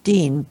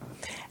 2015.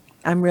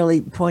 I'm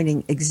really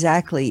pointing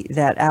exactly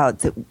that out,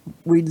 that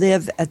we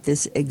live at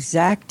this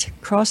exact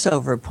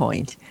crossover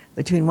point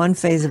between one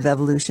phase of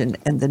evolution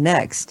and the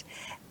next.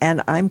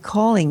 And I'm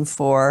calling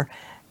for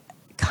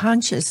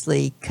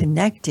consciously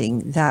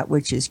connecting that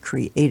which is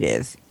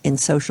creative in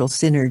social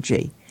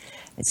synergy,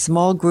 in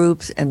small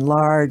groups and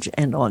large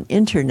and on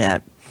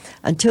internet,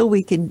 until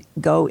we can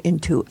go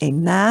into a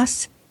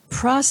mass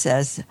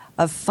process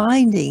of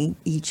finding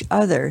each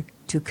other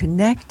to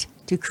connect,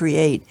 to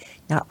create.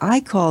 Now,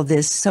 I call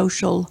this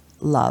social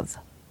love.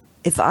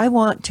 If I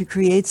want to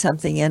create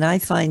something and I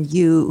find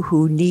you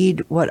who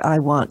need what I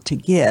want to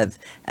give,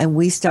 and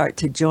we start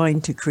to join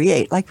to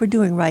create, like we're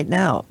doing right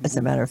now, as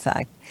a matter of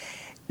fact,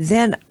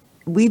 then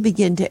we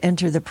begin to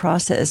enter the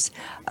process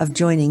of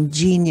joining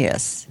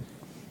genius.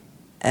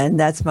 And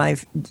that's my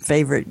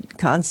favorite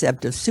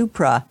concept of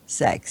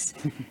supra-sex.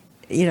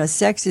 You know,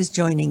 sex is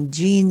joining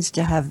genes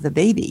to have the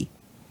baby.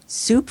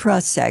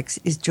 Supra-sex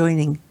is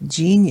joining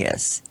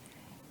genius.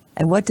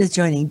 And what does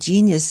joining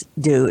genius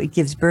do? It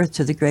gives birth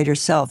to the greater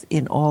self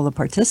in all the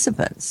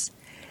participants.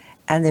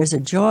 And there's a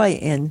joy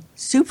in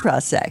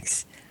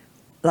supra-sex,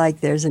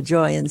 like there's a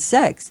joy in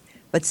sex.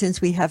 But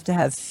since we have to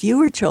have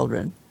fewer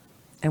children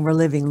and we're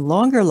living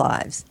longer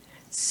lives,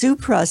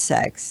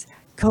 supra-sex,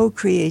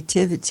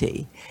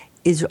 co-creativity,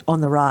 is on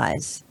the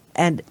rise.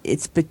 And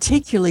it's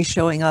particularly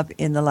showing up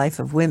in the life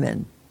of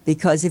women,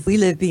 because if we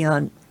live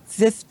beyond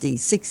 50,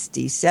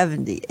 60,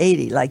 70,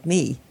 80, like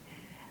me,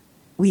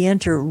 we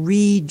enter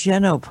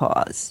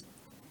regenopause.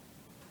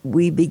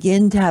 We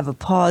begin to have a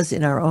pause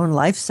in our own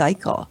life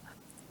cycle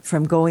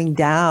from going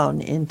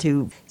down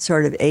into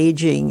sort of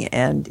aging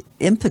and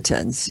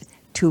impotence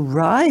to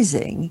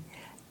rising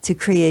to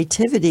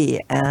creativity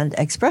and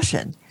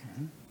expression.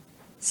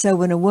 So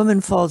when a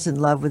woman falls in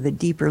love with a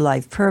deeper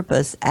life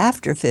purpose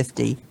after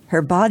 50,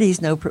 her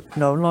body's no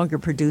longer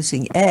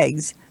producing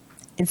eggs.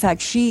 In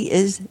fact, she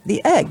is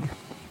the egg.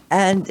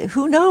 And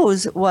who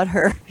knows what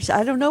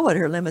I don't know what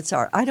her limits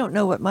are. I don't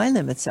know what my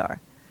limits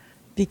are.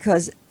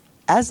 Because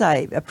as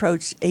I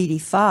approach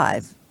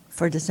 85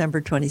 for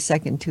December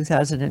 22nd,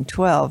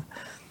 2012,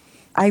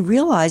 I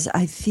realize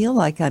I feel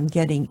like I'm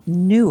getting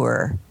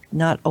newer,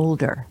 not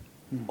older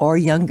or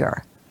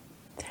younger.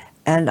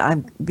 And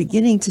I'm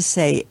beginning to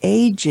say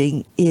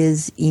aging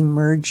is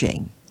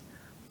emerging,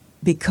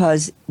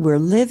 because we're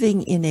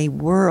living in a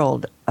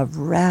world of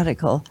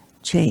radical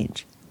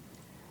change.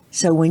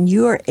 So when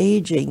you're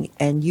aging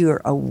and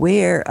you're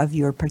aware of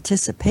your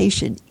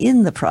participation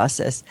in the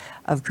process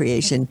of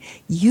creation,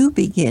 you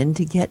begin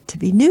to get to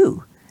be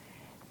new.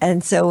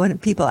 And so when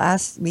people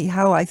ask me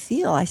how I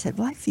feel, I said,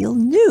 well, I feel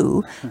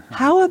new.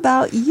 How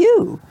about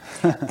you?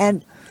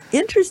 And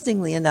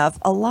interestingly enough,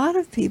 a lot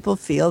of people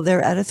feel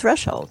they're at a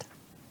threshold,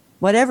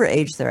 whatever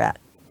age they're at.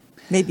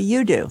 Maybe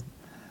you do.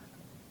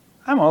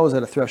 I'm always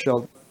at a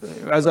threshold.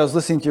 As I was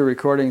listening to your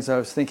recordings, I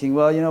was thinking,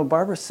 well, you know,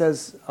 Barbara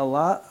says a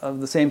lot of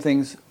the same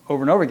things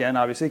over and over again,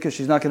 obviously, because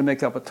she's not going to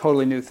make up a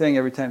totally new thing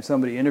every time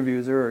somebody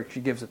interviews her or she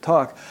gives a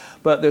talk.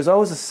 But there's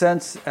always a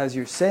sense, as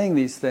you're saying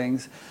these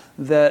things,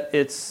 that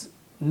it's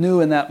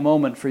new in that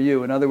moment for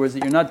you. In other words,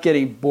 that you're not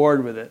getting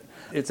bored with it.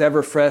 It's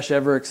ever fresh,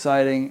 ever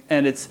exciting,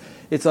 and it's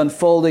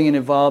unfolding and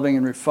evolving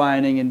and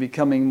refining and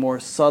becoming more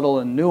subtle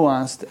and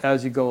nuanced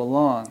as you go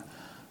along.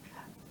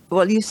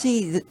 Well, you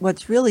see,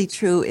 what's really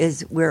true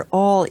is we're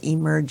all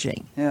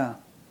emerging. Yeah.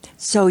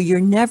 So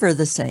you're never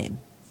the same,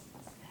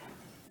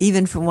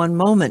 even from one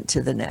moment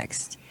to the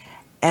next.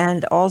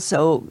 And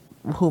also,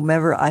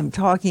 whomever I'm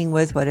talking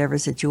with, whatever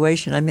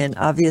situation I'm in,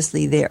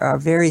 obviously there are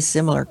very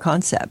similar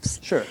concepts.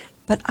 Sure.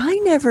 But I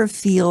never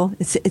feel,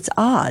 it's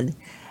odd,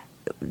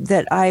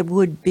 that I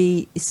would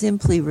be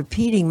simply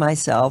repeating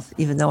myself,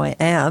 even though I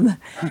am,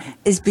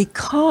 is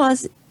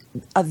because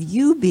of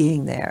you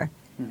being there.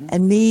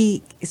 And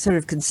me sort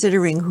of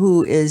considering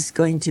who is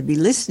going to be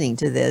listening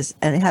to this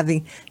and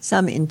having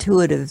some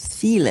intuitive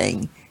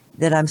feeling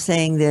that I'm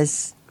saying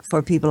this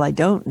for people I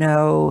don't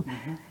know,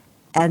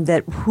 and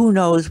that who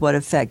knows what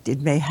effect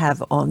it may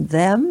have on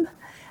them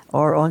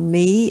or on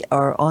me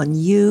or on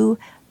you.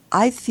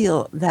 I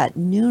feel that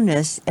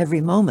newness every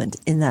moment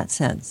in that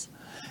sense.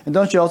 And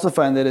don't you also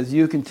find that as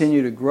you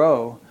continue to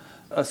grow,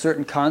 a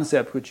certain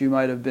concept which you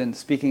might have been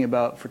speaking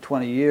about for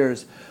 20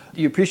 years,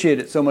 you appreciate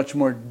it so much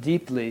more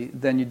deeply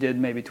than you did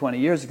maybe 20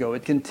 years ago.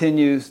 It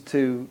continues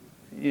to,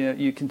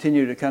 you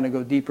continue to kind of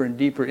go deeper and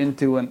deeper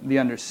into the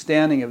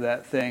understanding of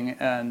that thing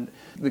and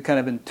the kind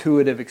of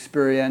intuitive,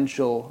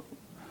 experiential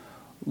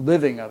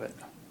living of it.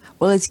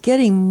 Well, it's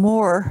getting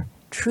more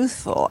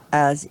truthful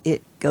as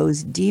it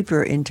goes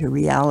deeper into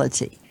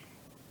reality.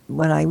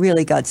 When I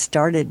really got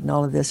started in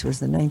all of this was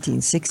the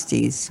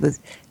 1960s with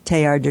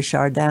Teilhard de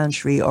Chardin,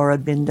 Sri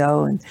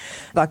Aurobindo, and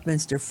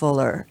Buckminster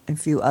Fuller, and a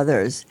few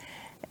others.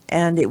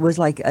 And it was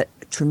like a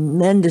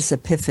tremendous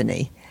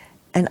epiphany.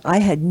 And I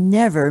had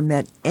never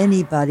met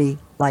anybody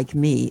like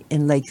me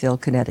in Lakeville,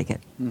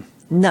 Connecticut.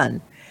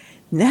 None.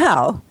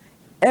 Now,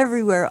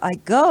 everywhere I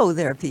go,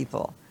 there are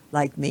people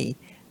like me,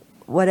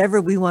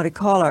 whatever we want to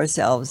call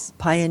ourselves,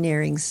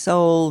 pioneering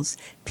souls,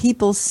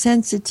 people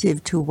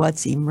sensitive to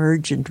what's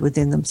emergent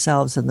within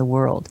themselves and the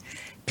world,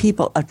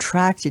 people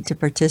attracted to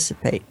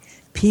participate,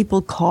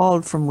 people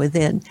called from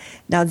within.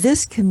 Now,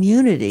 this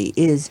community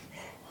is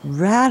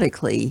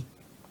radically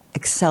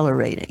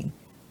accelerating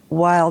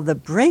while the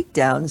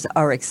breakdowns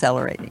are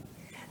accelerating.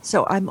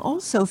 So I'm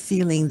also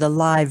feeling the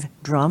live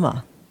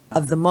drama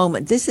of the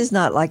moment. This is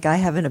not like I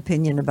have an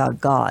opinion about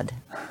God.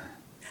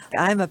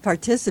 I'm a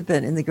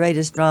participant in the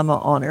greatest drama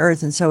on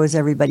earth, and so is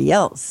everybody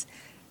else.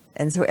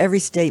 And so every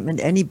statement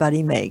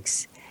anybody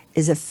makes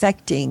is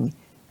affecting,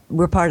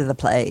 we're part of the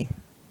play.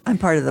 I'm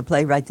part of the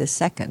play right this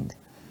second.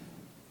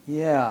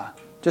 Yeah.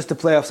 Just to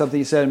play off something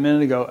you said a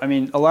minute ago, I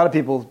mean, a lot of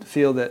people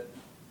feel that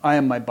I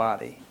am my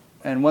body.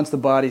 And once the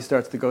body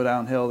starts to go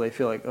downhill, they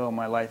feel like, oh,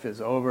 my life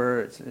is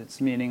over,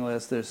 it's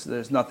meaningless,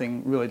 there's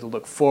nothing really to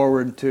look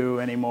forward to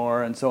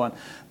anymore, and so on.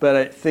 But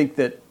I think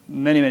that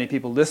many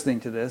people listening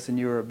to this, and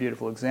you were a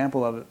beautiful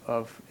example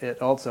of it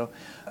also,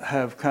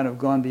 have kind of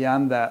gone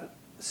beyond that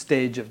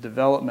stage of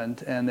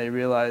development, and they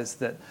realize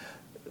that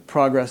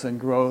progress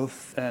and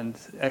growth and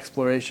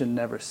exploration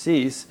never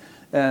cease,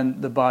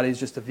 and the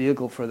body's just a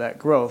vehicle for that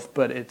growth,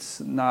 but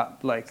it's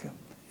not like,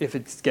 if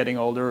it's getting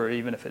older or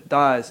even if it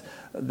dies,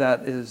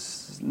 that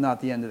is not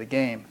the end of the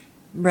game.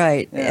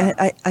 Right.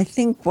 Yeah. I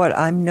think what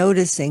I'm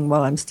noticing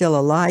while I'm still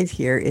alive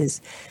here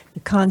is the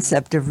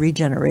concept of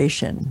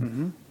regeneration.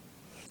 Mm-hmm.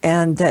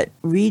 And that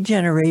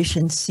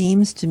regeneration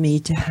seems to me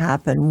to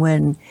happen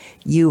when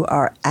you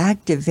are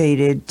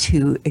activated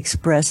to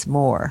express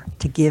more,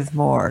 to give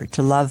more,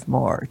 to love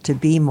more, to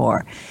be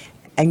more.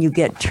 And you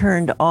get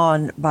turned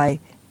on by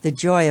the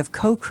joy of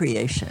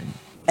co-creation.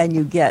 And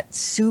you get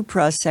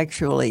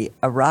suprasexually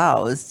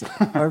aroused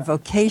or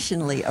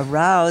vocationally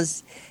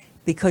aroused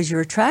because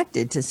you're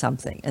attracted to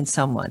something and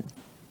someone.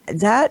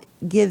 That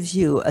gives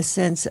you a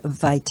sense of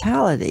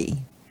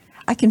vitality.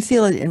 I can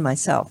feel it in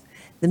myself.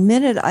 The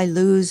minute I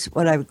lose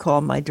what I would call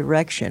my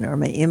direction or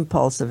my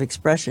impulse of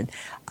expression,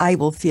 I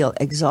will feel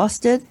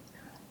exhausted,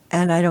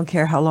 and I don't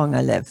care how long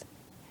I live.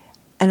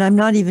 And I'm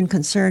not even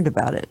concerned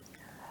about it.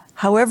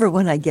 However,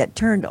 when I get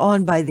turned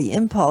on by the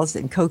impulse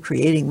and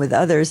co-creating with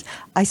others,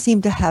 I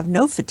seem to have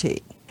no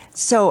fatigue.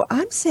 So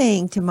I'm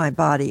saying to my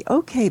body,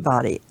 okay,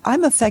 body,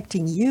 I'm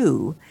affecting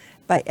you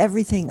by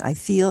everything I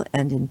feel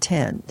and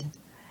intend.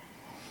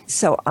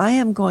 So I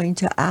am going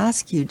to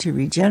ask you to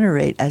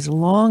regenerate as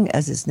long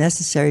as it's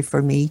necessary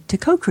for me to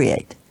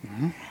co-create.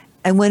 Mm-hmm.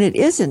 And when it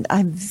isn't,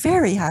 I'm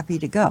very happy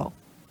to go,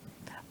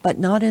 but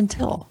not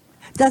until.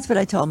 That's what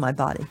I tell my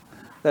body.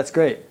 That's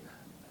great.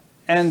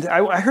 And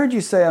I heard you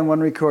say on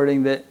one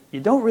recording that you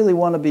don't really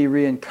want to be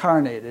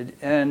reincarnated,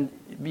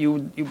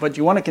 but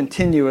you want to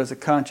continue as a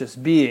conscious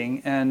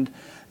being. And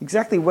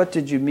exactly what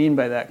did you mean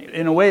by that?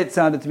 In a way, it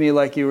sounded to me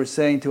like you were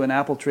saying to an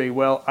apple tree,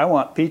 well, I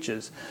want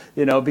peaches,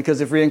 because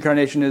if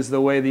reincarnation is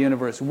the way the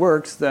universe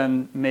works,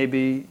 then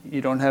maybe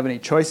you don't have any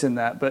choice in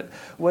that. But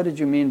what did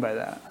you mean by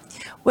that?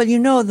 Well,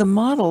 the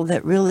model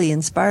that really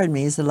inspired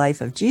me is the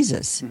life of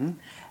Jesus, mm-hmm.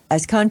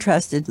 as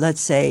contrasted, let's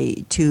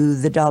say, to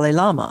the Dalai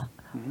Lama.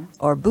 Mm-hmm.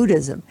 or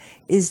Buddhism,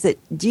 is that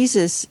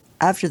Jesus,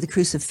 after the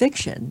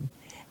crucifixion,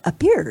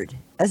 appeared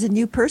as a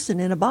new person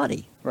in a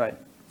body. Right.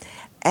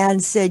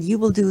 And said, you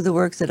will do the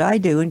works that I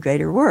do and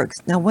greater works.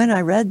 Now, when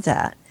I read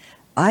that,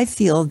 I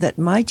feel that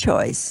my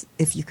choice,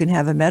 if you can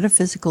have a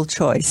metaphysical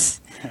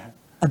choice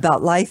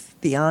about life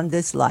beyond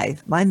this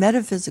life, my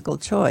metaphysical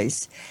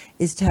choice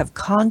is to have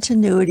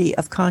continuity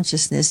of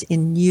consciousness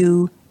in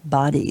new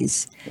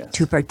bodies, yes.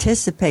 to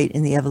participate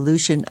in the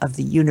evolution of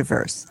the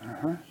universe.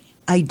 Uh-huh.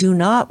 I do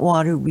not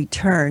want to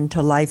return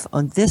to life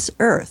on this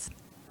earth.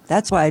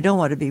 That's why I don't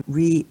want to be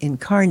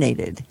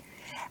reincarnated.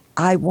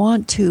 I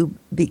want to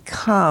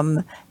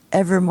become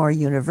ever more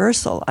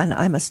universal, and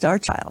I'm a star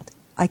child.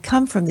 I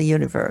come from the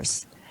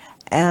universe,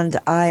 and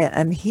I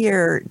am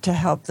here to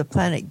help the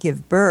planet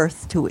give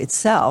birth to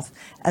itself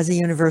as a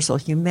universal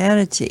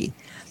humanity.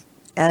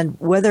 And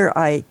whether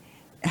I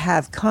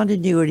have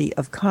continuity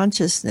of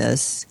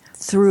consciousness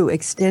through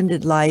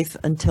extended life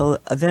until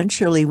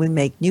eventually we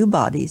make new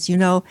bodies.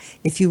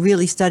 If you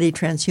really study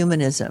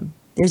transhumanism,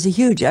 there's a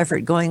huge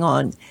effort going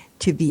on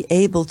to be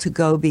able to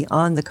go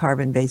beyond the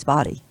carbon-based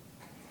body.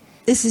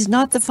 This is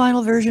not the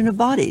final version of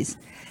bodies.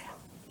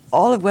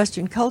 All of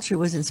Western culture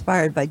was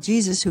inspired by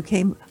Jesus, who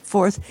came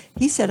forth.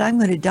 He said, I'm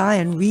going to die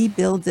and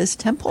rebuild this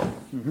temple,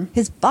 mm-hmm.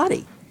 his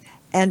body.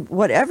 And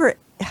whatever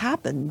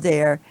happened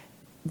there,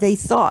 they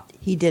thought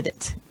he did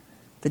it,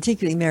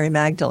 particularly Mary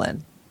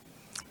Magdalene.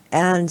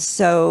 And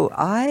so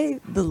I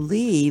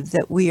believe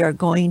that we are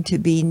going to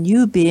be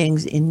new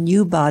beings in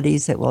new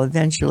bodies that will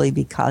eventually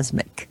be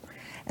cosmic.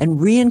 And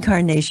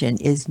reincarnation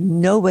is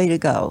no way to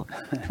go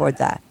toward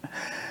that.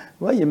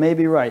 Well, you may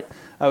be right.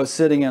 I was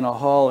sitting in a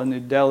hall in New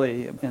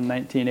Delhi in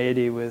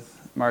 1980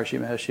 with Maharishi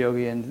Mahesh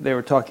Yogi, and they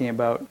were talking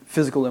about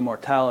physical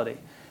immortality.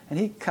 And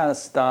he kind of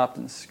stopped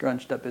and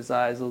scrunched up his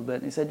eyes a little bit,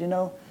 and he said,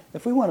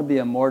 if we want to be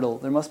immortal,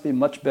 there must be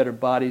much better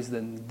bodies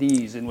than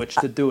these in which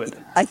to do it.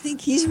 I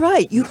think he's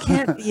right. You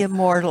can't be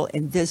immortal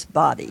in this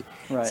body.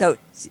 Right. So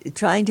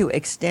trying to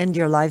extend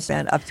your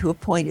lifespan up to a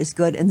point is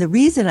good. And the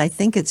reason I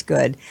think it's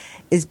good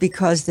is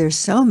because there's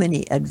so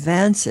many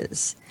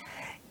advances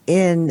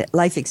in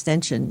life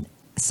extension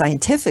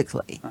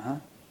scientifically,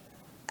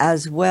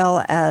 as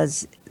well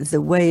as the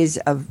ways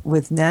of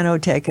with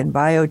nanotech and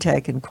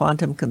biotech and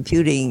quantum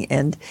computing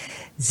and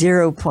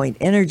 0 point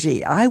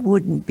energy. I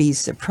wouldn't be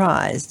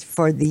surprised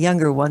for the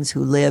younger ones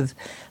who live,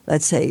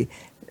 let's say,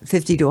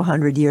 50 to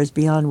 100 years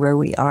beyond where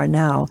we are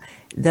now,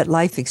 that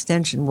life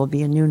extension will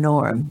be a new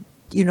norm.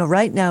 You know,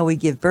 right now we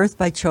give birth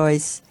by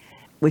choice,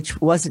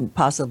 which wasn't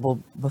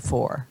possible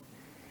before.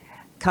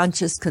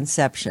 Conscious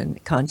conception,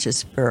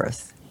 conscious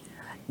birth.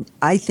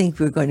 I think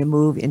we're going to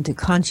move into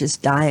conscious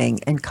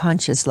dying and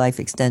conscious life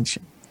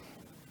extension.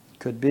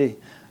 Could be.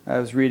 I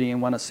was reading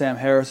in one of Sam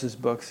Harris's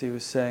books, he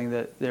was saying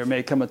that there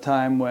may come a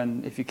time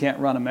when if you can't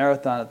run a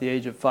marathon at the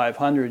age of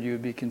 500, you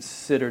would be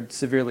considered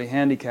severely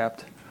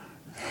handicapped.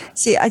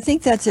 See, I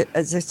think that's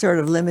a sort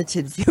of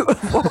limited view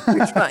of what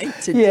we're trying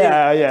to do.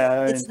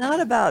 Yeah. It's not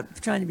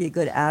about trying to be a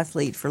good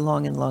athlete for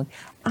long and long.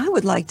 I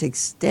would like to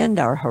extend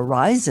our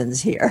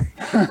horizons here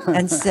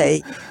and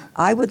say,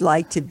 I would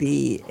like to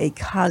be a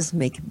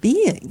cosmic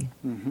being,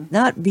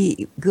 not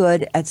be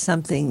good at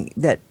something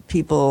that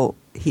people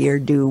here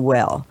do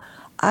well.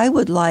 I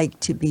would like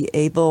to be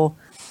able,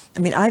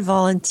 I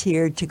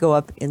volunteered to go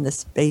up in the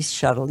space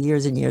shuttle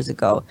years and years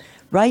ago.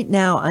 Right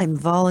now, I'm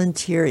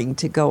volunteering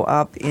to go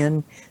up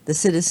in the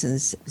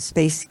Citizens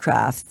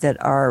spacecraft that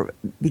are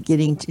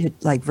beginning to,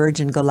 like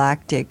Virgin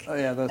Galactic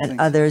and things.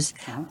 Others.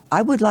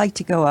 I would like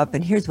to go up,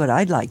 and here's what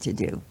I'd like to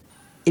do.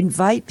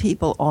 Invite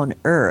people on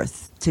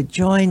Earth to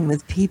join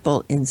with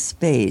people in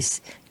space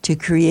to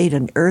create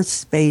an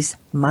Earth-space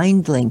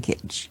mind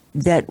linkage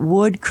that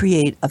would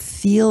create a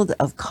field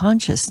of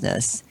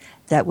consciousness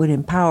that would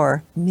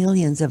empower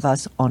millions of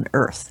us on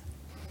Earth.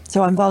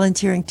 So I'm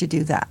volunteering to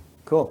do that.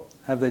 Cool.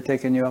 Have they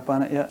taken you up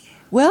on it yet?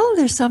 Well,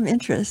 there's some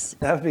interest.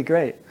 That would be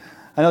great.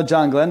 I know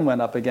John Glenn went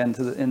up again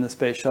in the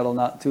space shuttle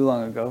not too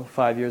long ago,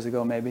 5 years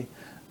ago maybe,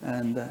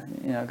 and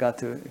got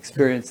to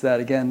experience that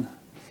again.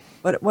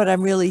 But what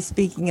I'm really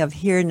speaking of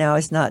here now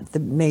is not the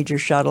major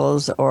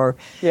shuttles or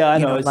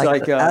it's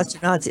like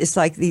astronauts. It's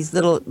like these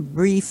little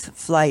brief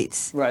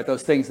flights. Right,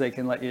 those things they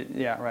can let you.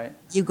 Yeah, right.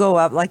 You go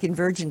up like in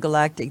Virgin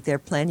Galactic. They're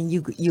planning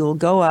you'll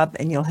go up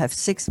and you'll have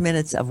 6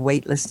 minutes of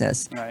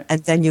weightlessness, right.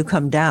 And then you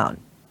come down.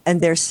 And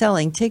they're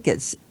selling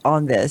tickets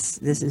on this.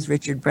 This is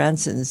Richard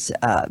Branson's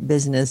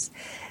business.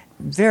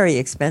 Very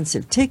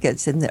expensive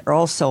tickets, and they're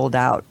all sold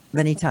out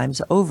many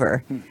times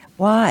over.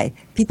 Why?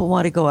 People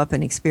want to go up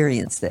and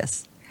experience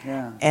this.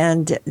 Yeah.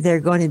 And they're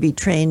going to be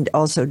trained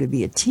also to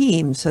be a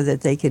team so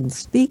that they can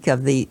speak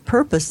of the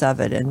purpose of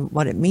it and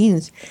what it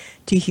means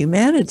to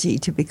humanity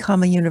to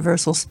become a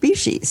universal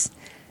species.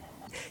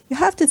 You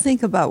have to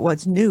think about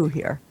what's new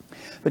here.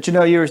 But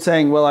you were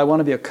saying, well, I want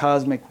to be a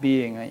cosmic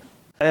being.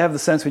 I have the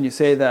sense when you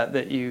say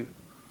that you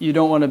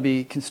don't want to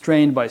be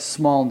constrained by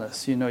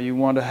smallness. You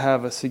want to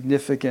have a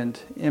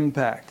significant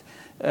impact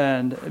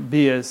and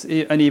be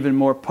an even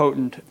more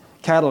potent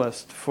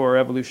catalyst for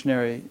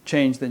evolutionary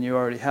change than you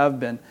already have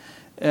been.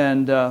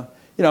 And,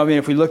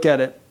 if we look at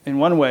it in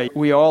one way,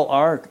 we all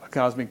are a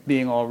cosmic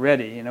being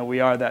already. We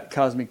are that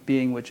cosmic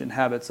being which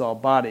inhabits all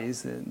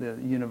bodies, the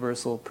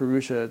universal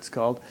Purusha it's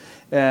called.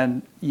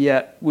 And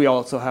yet we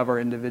also have our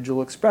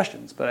individual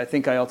expressions. But I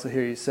think I also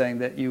hear you saying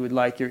that you would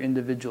like your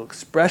individual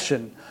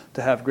expression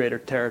to have greater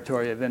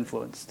territory of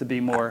influence, to be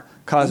more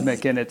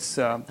cosmic in its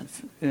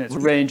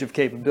range of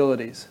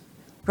capabilities.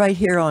 Right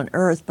here on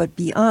Earth, but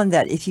beyond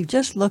that, if you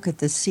just look at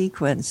the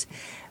sequence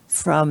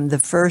from the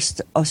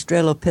first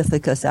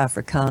Australopithecus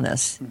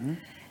africanus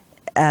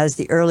as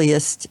the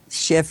earliest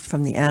shift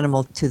from the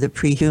animal to the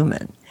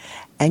pre-human,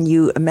 and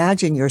you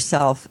imagine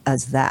yourself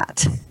as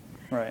that,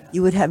 right,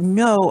 you would have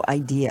no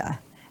idea.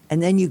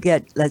 And then you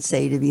get, let's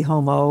say, to be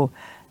Homo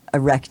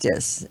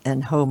erectus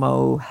and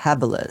Homo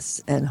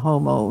habilis and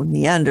Homo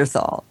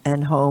neanderthal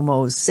and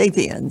Homo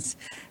sapiens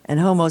and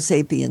Homo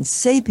sapiens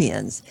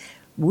sapiens.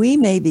 We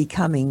may be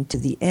coming to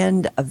the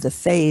end of the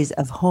phase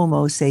of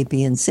Homo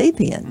sapiens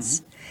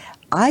sapiens.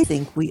 I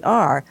think we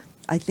are.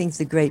 I think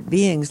the great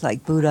beings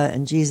like Buddha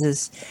and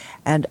Jesus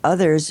and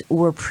others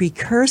were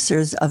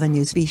precursors of a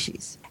new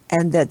species.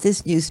 And that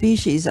this new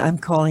species I'm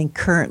calling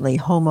currently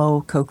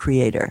Homo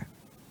co-creator.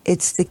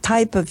 It's the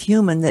type of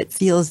human that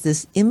feels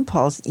this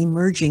impulse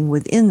emerging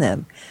within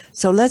them.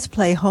 So let's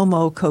play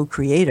Homo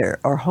co-creator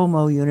or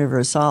Homo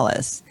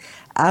universalis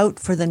out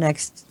for the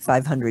next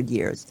 500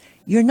 years.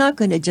 You're not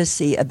going to just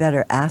see a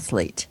better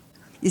athlete.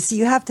 You see,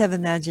 you have to have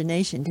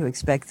imagination to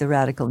expect the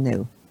radical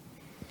new.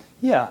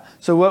 Yeah.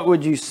 So what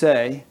would you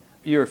say,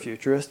 you're a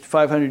futurist,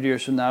 500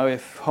 years from now,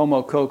 if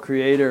Homo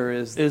co-creator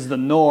is the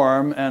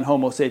norm and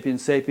Homo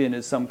sapiens sapien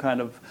is some kind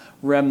of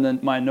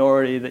remnant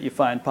minority that you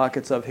find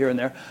pockets of here and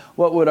there,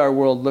 what would our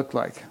world look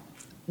like?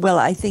 Well,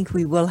 I think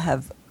we will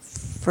have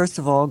first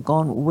of all,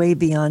 gone way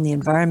beyond the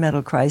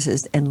environmental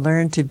crisis and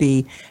learned to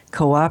be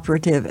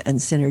cooperative and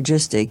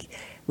synergistic.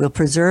 We'll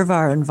preserve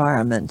our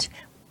environment.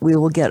 We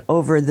will get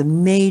over the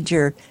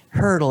major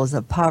hurdles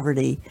of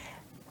poverty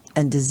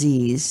and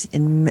disease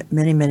in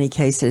many, many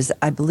cases.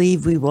 I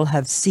believe we will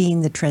have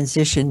seen the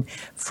transition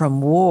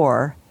from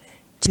war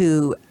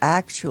to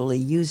actually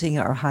using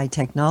our high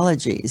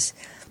technologies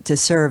to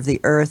serve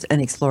the earth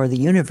and explore the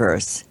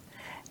universe.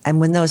 And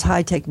when those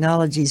high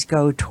technologies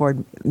go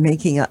toward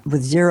making up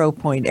with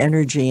 0-point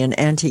energy and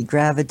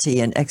anti-gravity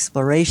and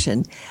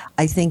exploration,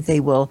 I think they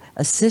will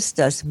assist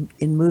us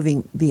in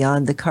moving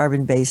beyond the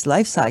carbon-based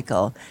life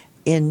cycle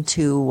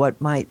into what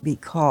might be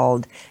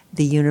called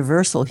the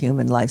universal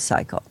human life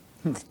cycle.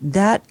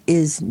 That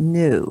is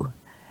new.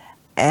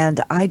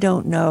 And I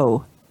don't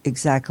know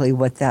exactly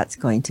what that's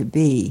going to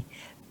be.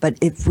 But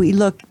if we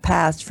look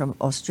past from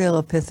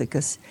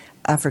Australopithecus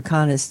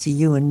africanus to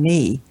you and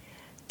me,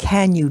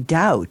 can you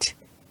doubt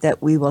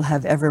that we will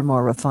have ever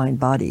more refined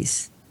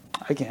bodies?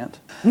 I can't.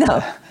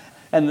 No.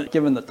 And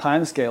given the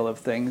time scale of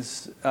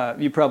things,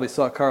 you probably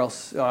saw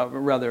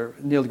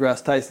Neil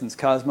deGrasse Tyson's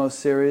Cosmos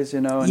series,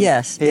 And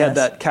yes. He had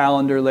that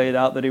calendar laid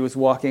out that he was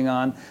walking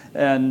on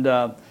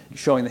and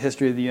showing the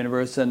history of the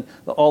universe. And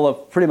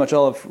pretty much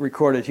all of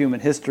recorded human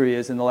history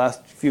is in the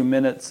last few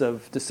minutes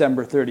of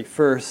December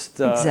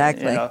 31st.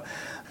 Exactly.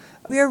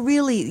 We're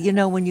really,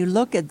 when you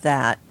look at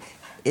that,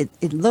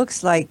 it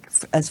looks like,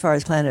 as far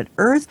as planet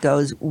Earth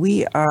goes,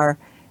 we are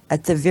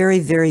at the very,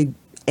 very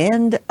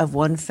end of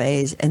one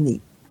phase and the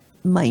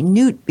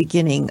minute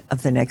beginning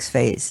of the next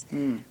phase,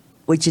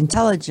 which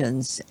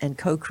intelligence and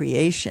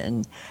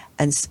co-creation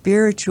and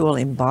spiritual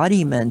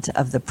embodiment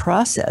of the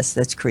process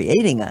that's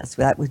creating us,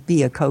 that would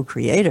be a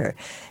co-creator,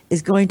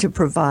 is going to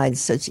provide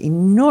such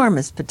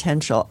enormous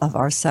potential of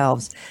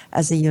ourselves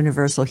as a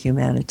universal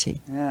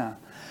humanity. Yeah.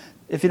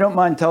 If you don't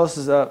mind, tell us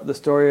the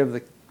story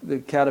of the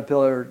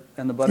caterpillar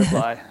and the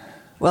butterfly.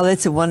 Well,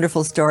 it's a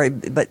wonderful story,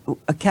 but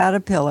a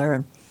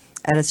caterpillar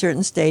at a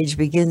certain stage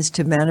begins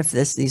to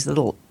manifest these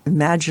little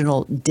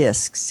imaginal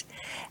discs,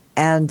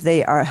 and they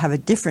have a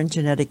different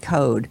genetic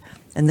code.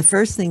 And the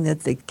first thing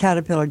that the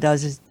caterpillar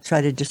does is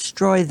try to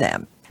destroy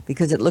them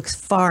because it looks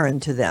foreign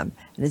to them.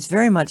 And it's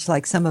very much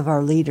like some of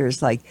our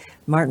leaders like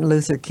Martin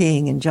Luther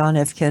King and John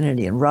F.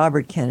 Kennedy and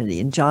Robert Kennedy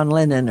and John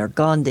Lennon or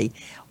Gandhi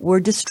were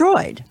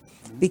destroyed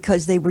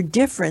because they were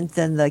different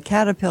than the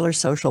caterpillar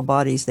social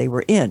bodies they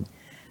were in.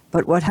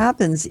 But what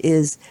happens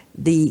is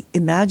the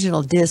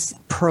imaginal discs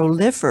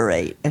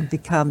proliferate and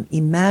become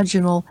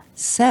imaginal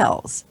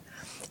cells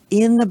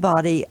in the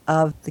body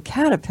of the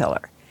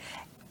caterpillar.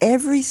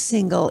 Every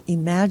single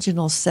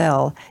imaginal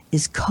cell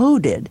is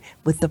coded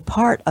with the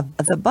part of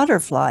the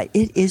butterfly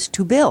it is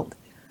to build.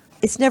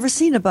 It's never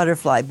seen a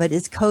butterfly, but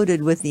it's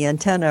coded with the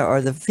antenna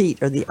or the feet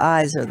or the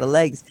eyes or the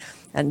legs.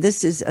 And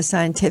this is a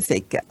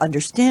scientific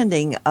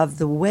understanding of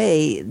the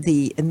way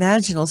the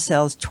imaginal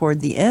cells toward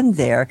the end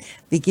there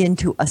begin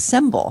to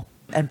assemble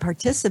and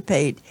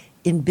participate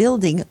in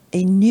building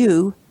a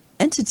new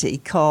entity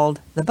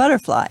called the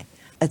butterfly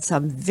at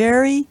some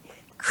very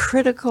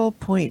critical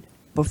point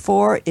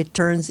before it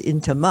turns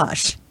into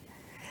mush.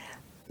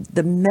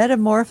 The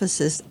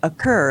metamorphosis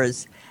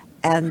occurs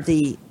and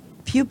the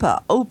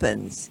pupa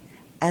opens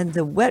and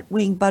the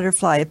wet-winged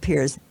butterfly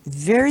appears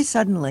very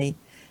suddenly,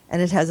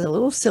 and it has a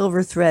little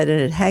silver thread and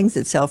it hangs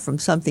itself from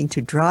something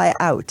to dry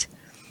out.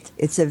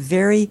 It's a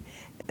very,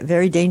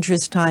 very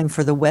dangerous time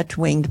for the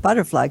wet-winged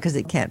butterfly because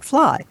it can't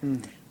fly.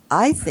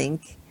 I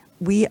think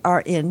we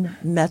are in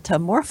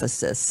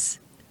metamorphosis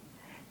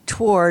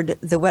toward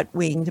the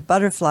wet-winged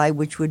butterfly,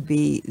 which would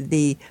be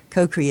the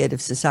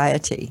co-creative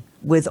society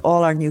with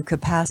all our new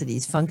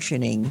capacities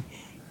functioning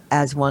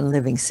as one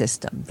living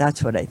system.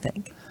 That's what I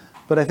think.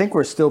 But I think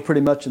we're still pretty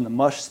much in the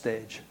mush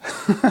stage.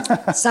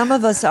 Some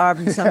of us are,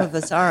 and some of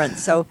us aren't.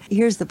 So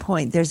here's the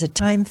point. There's a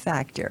time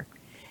factor.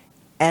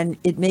 And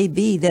it may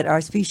be that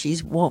our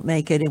species won't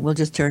make it and we'll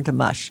just turn to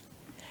mush.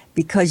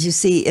 Because you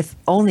see, if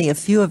only a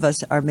few of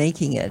us are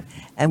making it,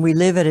 and we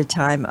live at a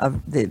time of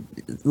the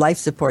life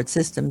support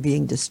system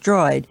being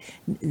destroyed,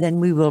 then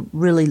we will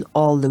really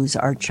all lose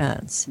our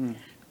chance.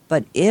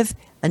 But if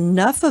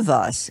enough of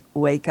us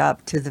wake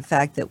up to the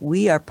fact that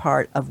we are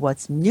part of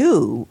what's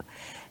new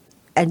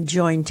and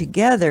join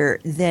together,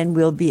 then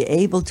we'll be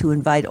able to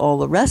invite all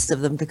the rest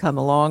of them to come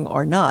along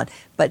or not.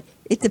 But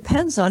it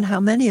depends on how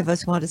many of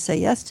us want to say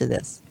yes to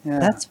this. Yeah.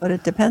 That's what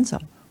it depends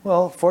on.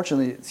 Well,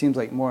 fortunately, it seems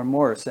like more and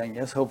more are saying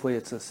yes. Hopefully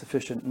it's a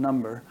sufficient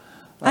number.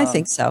 I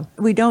think so.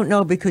 We don't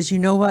know because you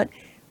know what?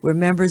 We're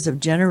members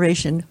of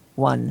Generation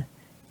 1.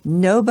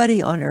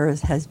 Nobody on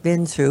Earth has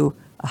been through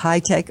a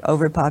high-tech,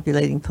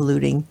 overpopulating,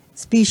 polluting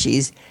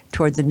species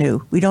toward the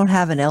new. We don't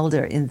have an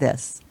elder in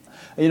this.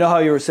 You know how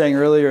you were saying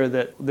earlier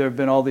that there have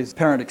been all these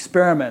apparent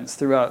experiments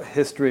throughout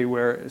history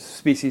where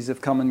species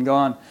have come and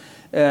gone.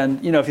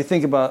 And, if you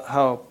think about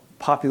how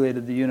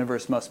populated the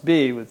universe must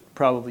be with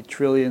probably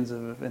trillions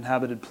of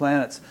inhabited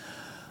planets,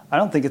 I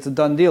don't think it's a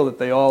done deal that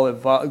they all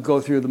go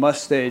through the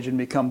mush stage and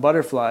become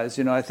butterflies.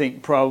 I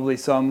think probably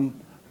some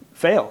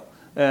fail.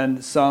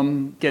 And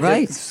some get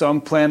Right. hit,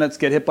 some planets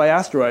get hit by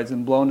asteroids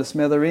and blown to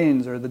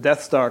smithereens, or the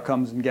Death Star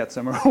comes and gets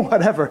them, or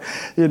whatever,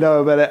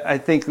 But I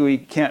think we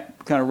can't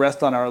kind of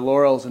rest on our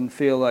laurels and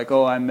feel like,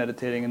 oh, I'm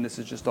meditating and this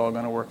is just all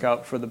going to work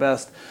out for the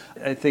best.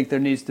 I think there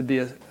needs to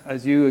be,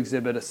 as you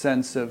exhibit, a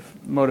sense of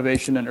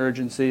motivation and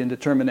urgency and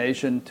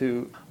determination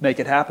to make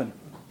it happen.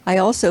 I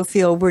also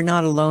feel we're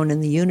not alone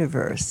in the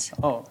universe,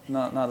 Oh,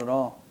 not at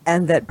all.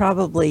 and that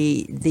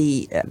probably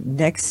the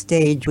next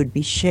stage would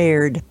be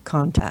shared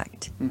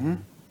contact,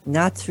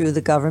 not through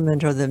the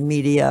government or the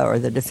media or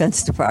the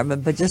Defense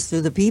Department, but just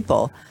through the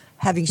people.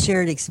 Having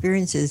shared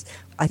experiences,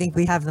 I think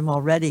we have them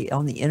already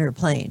on the inner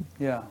plane.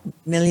 Yeah.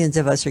 Millions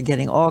of us are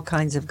getting all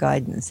kinds of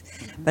guidance.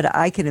 But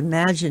I can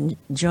imagine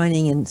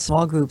joining in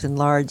small groups and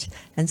large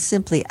and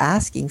simply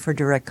asking for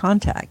direct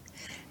contact.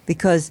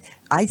 Because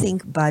I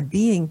think by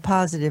being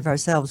positive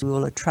ourselves, we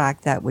will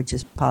attract that which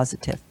is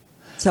positive.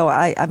 So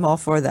I'm all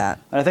for that.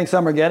 And I think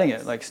some are getting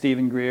it, like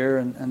Stephen Greer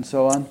and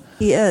so on.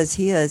 He is,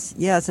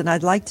 yes. And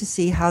I'd like to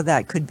see how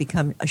that could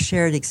become a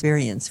shared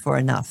experience for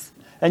enough.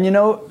 And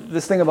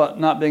this thing about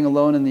not being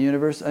alone in the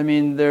universe, I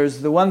mean, there's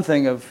the one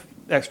thing of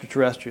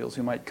extraterrestrials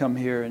who might come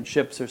here in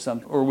ships or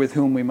something, or with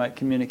whom we might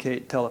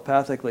communicate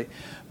telepathically.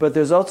 But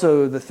there's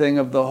also the thing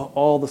of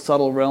all the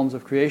subtle realms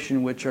of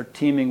creation which are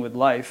teeming with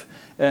life,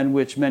 and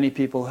which many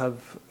people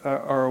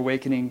are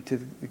awakening to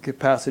the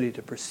capacity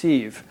to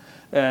perceive.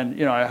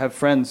 And I have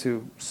friends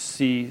who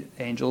see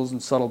angels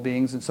and subtle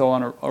beings and so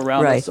on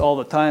around Right. us all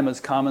the time, as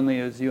commonly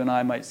as you and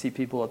I might see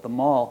people at the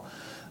mall.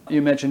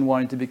 You mentioned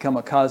wanting to become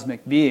a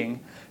cosmic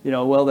being.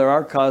 Well, there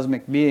are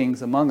cosmic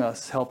beings among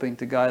us helping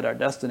to guide our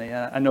destiny.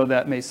 I know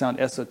that may sound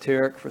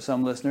esoteric for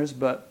some listeners,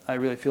 but I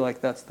really feel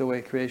like that's the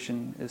way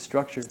creation is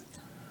structured.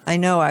 I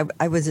know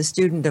I was a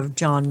student of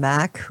John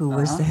Mack, who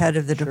was the head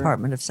of the Sure.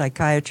 Department of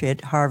Psychiatry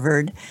at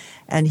Harvard,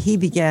 and he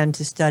began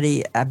to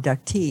study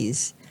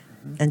abductees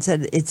and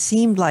said it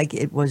seemed like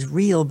it was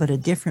real, but a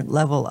different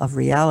level of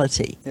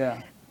reality.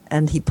 Yeah.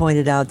 And he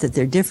pointed out that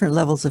there are different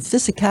levels of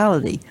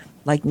physicality,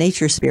 like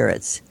nature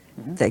spirits,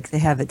 like they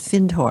have at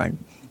Findhorn,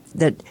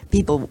 that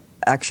people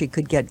actually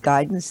could get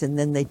guidance, and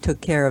then they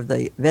took care of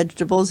the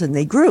vegetables and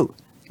they grew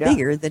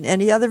bigger than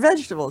any other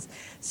vegetables.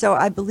 So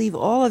I believe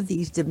all of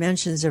these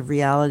dimensions of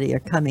reality are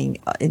coming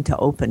into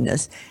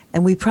openness,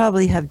 and we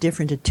probably have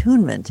different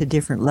attunement to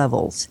different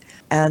levels.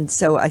 And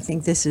so I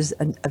think this is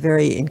a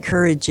very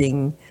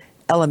encouraging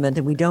element,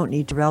 and we don't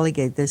need to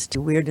relegate this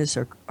to weirdness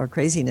or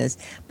craziness,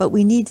 but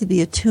we need to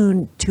be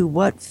attuned to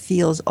what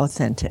feels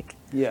authentic.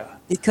 Yeah.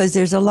 Because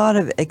there's a lot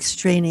of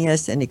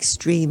extraneous and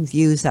extreme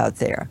views out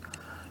there.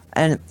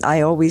 And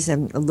I always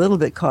am a little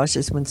bit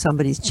cautious when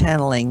somebody's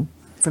channeling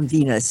from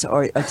Venus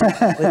or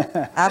with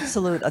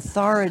absolute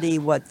authority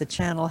what the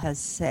channel has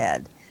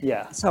said.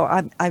 Yeah. So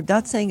I'm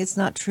not saying it's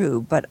not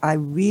true, but I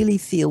really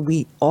feel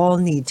we all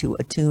need to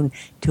attune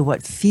to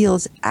what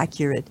feels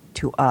accurate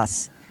to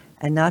us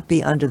and not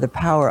be under the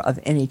power of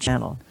any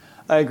channel.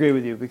 I agree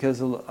with you,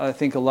 because I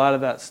think a lot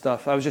of that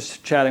stuff, I was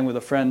just chatting with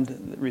a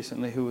friend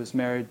recently who was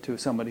married to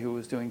somebody who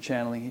was doing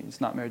channeling. He's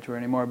not married to her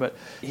anymore, but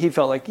he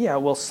felt like,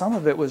 some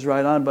of it was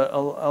right on, but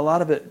a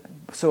lot of it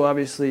so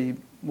obviously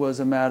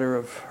was a matter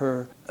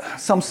of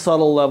some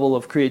subtle level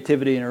of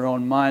creativity in her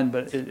own mind,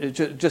 but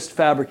it just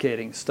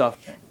fabricating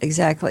stuff.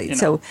 Exactly.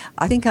 So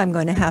I think I'm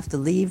going to have to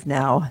leave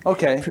now.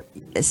 Okay.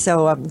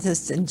 So I've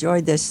just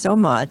enjoyed this so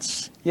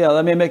much. Yeah,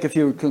 let me make a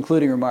few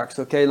concluding remarks,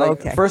 okay?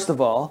 Okay. First of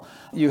all,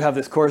 you have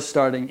this course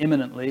starting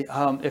imminently.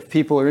 If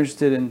people are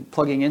interested in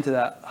plugging into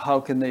that, how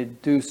can they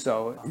do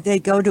so? They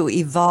go to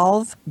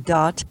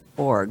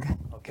evolve.org.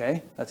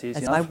 Okay, that's easy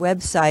That's enough. my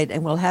website,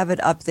 and we'll have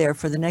it up there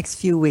for the next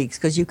few weeks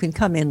because you can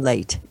come in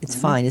late. It's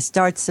fine. It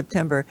starts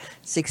September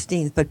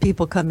 16th, but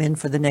people come in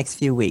for the next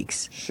few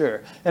weeks.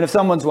 Sure. And if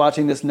someone's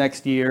watching this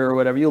next year or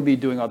whatever, you'll be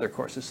doing other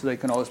courses, so they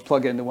can always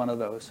plug into one of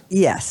those.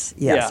 Yes,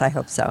 Yeah. I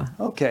hope so.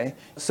 Okay.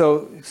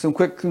 So some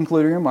quick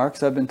concluding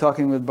remarks. I've been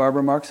talking with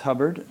Barbara Marx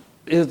Hubbard.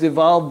 Is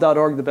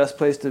evolve.org the best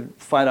place to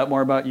find out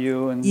more about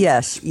you and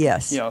Yes.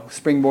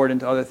 springboard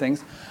into other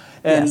things?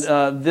 And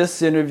Yes.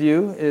 this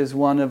interview is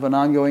one of an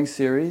ongoing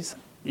series.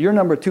 You're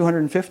number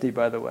 250,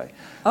 by the way.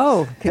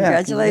 Oh,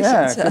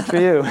 congratulations. Yeah, good for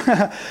you.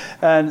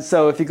 And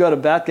so if you go to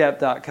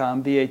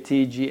batgap.com,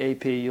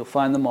 BATGAP, you'll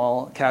find them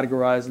all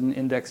categorized and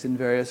indexed in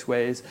various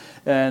ways.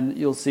 And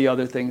you'll see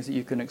other things that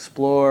you can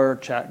explore,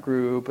 chat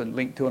group, and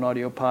link to an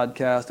audio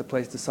podcast, a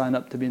place to sign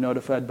up to be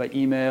notified by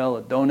email,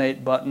 a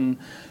donate button,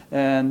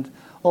 and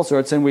all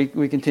sorts. And we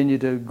continue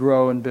to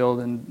grow and build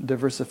and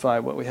diversify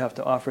what we have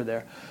to offer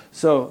there.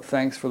 So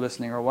thanks for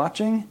listening or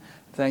watching.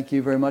 Thank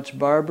you very much,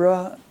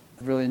 Barbara.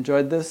 I've really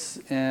enjoyed this,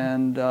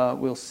 and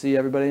we'll see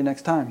everybody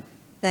next time.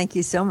 Thank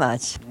you so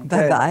much.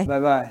 Okay, Bye-bye.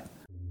 Bye-bye.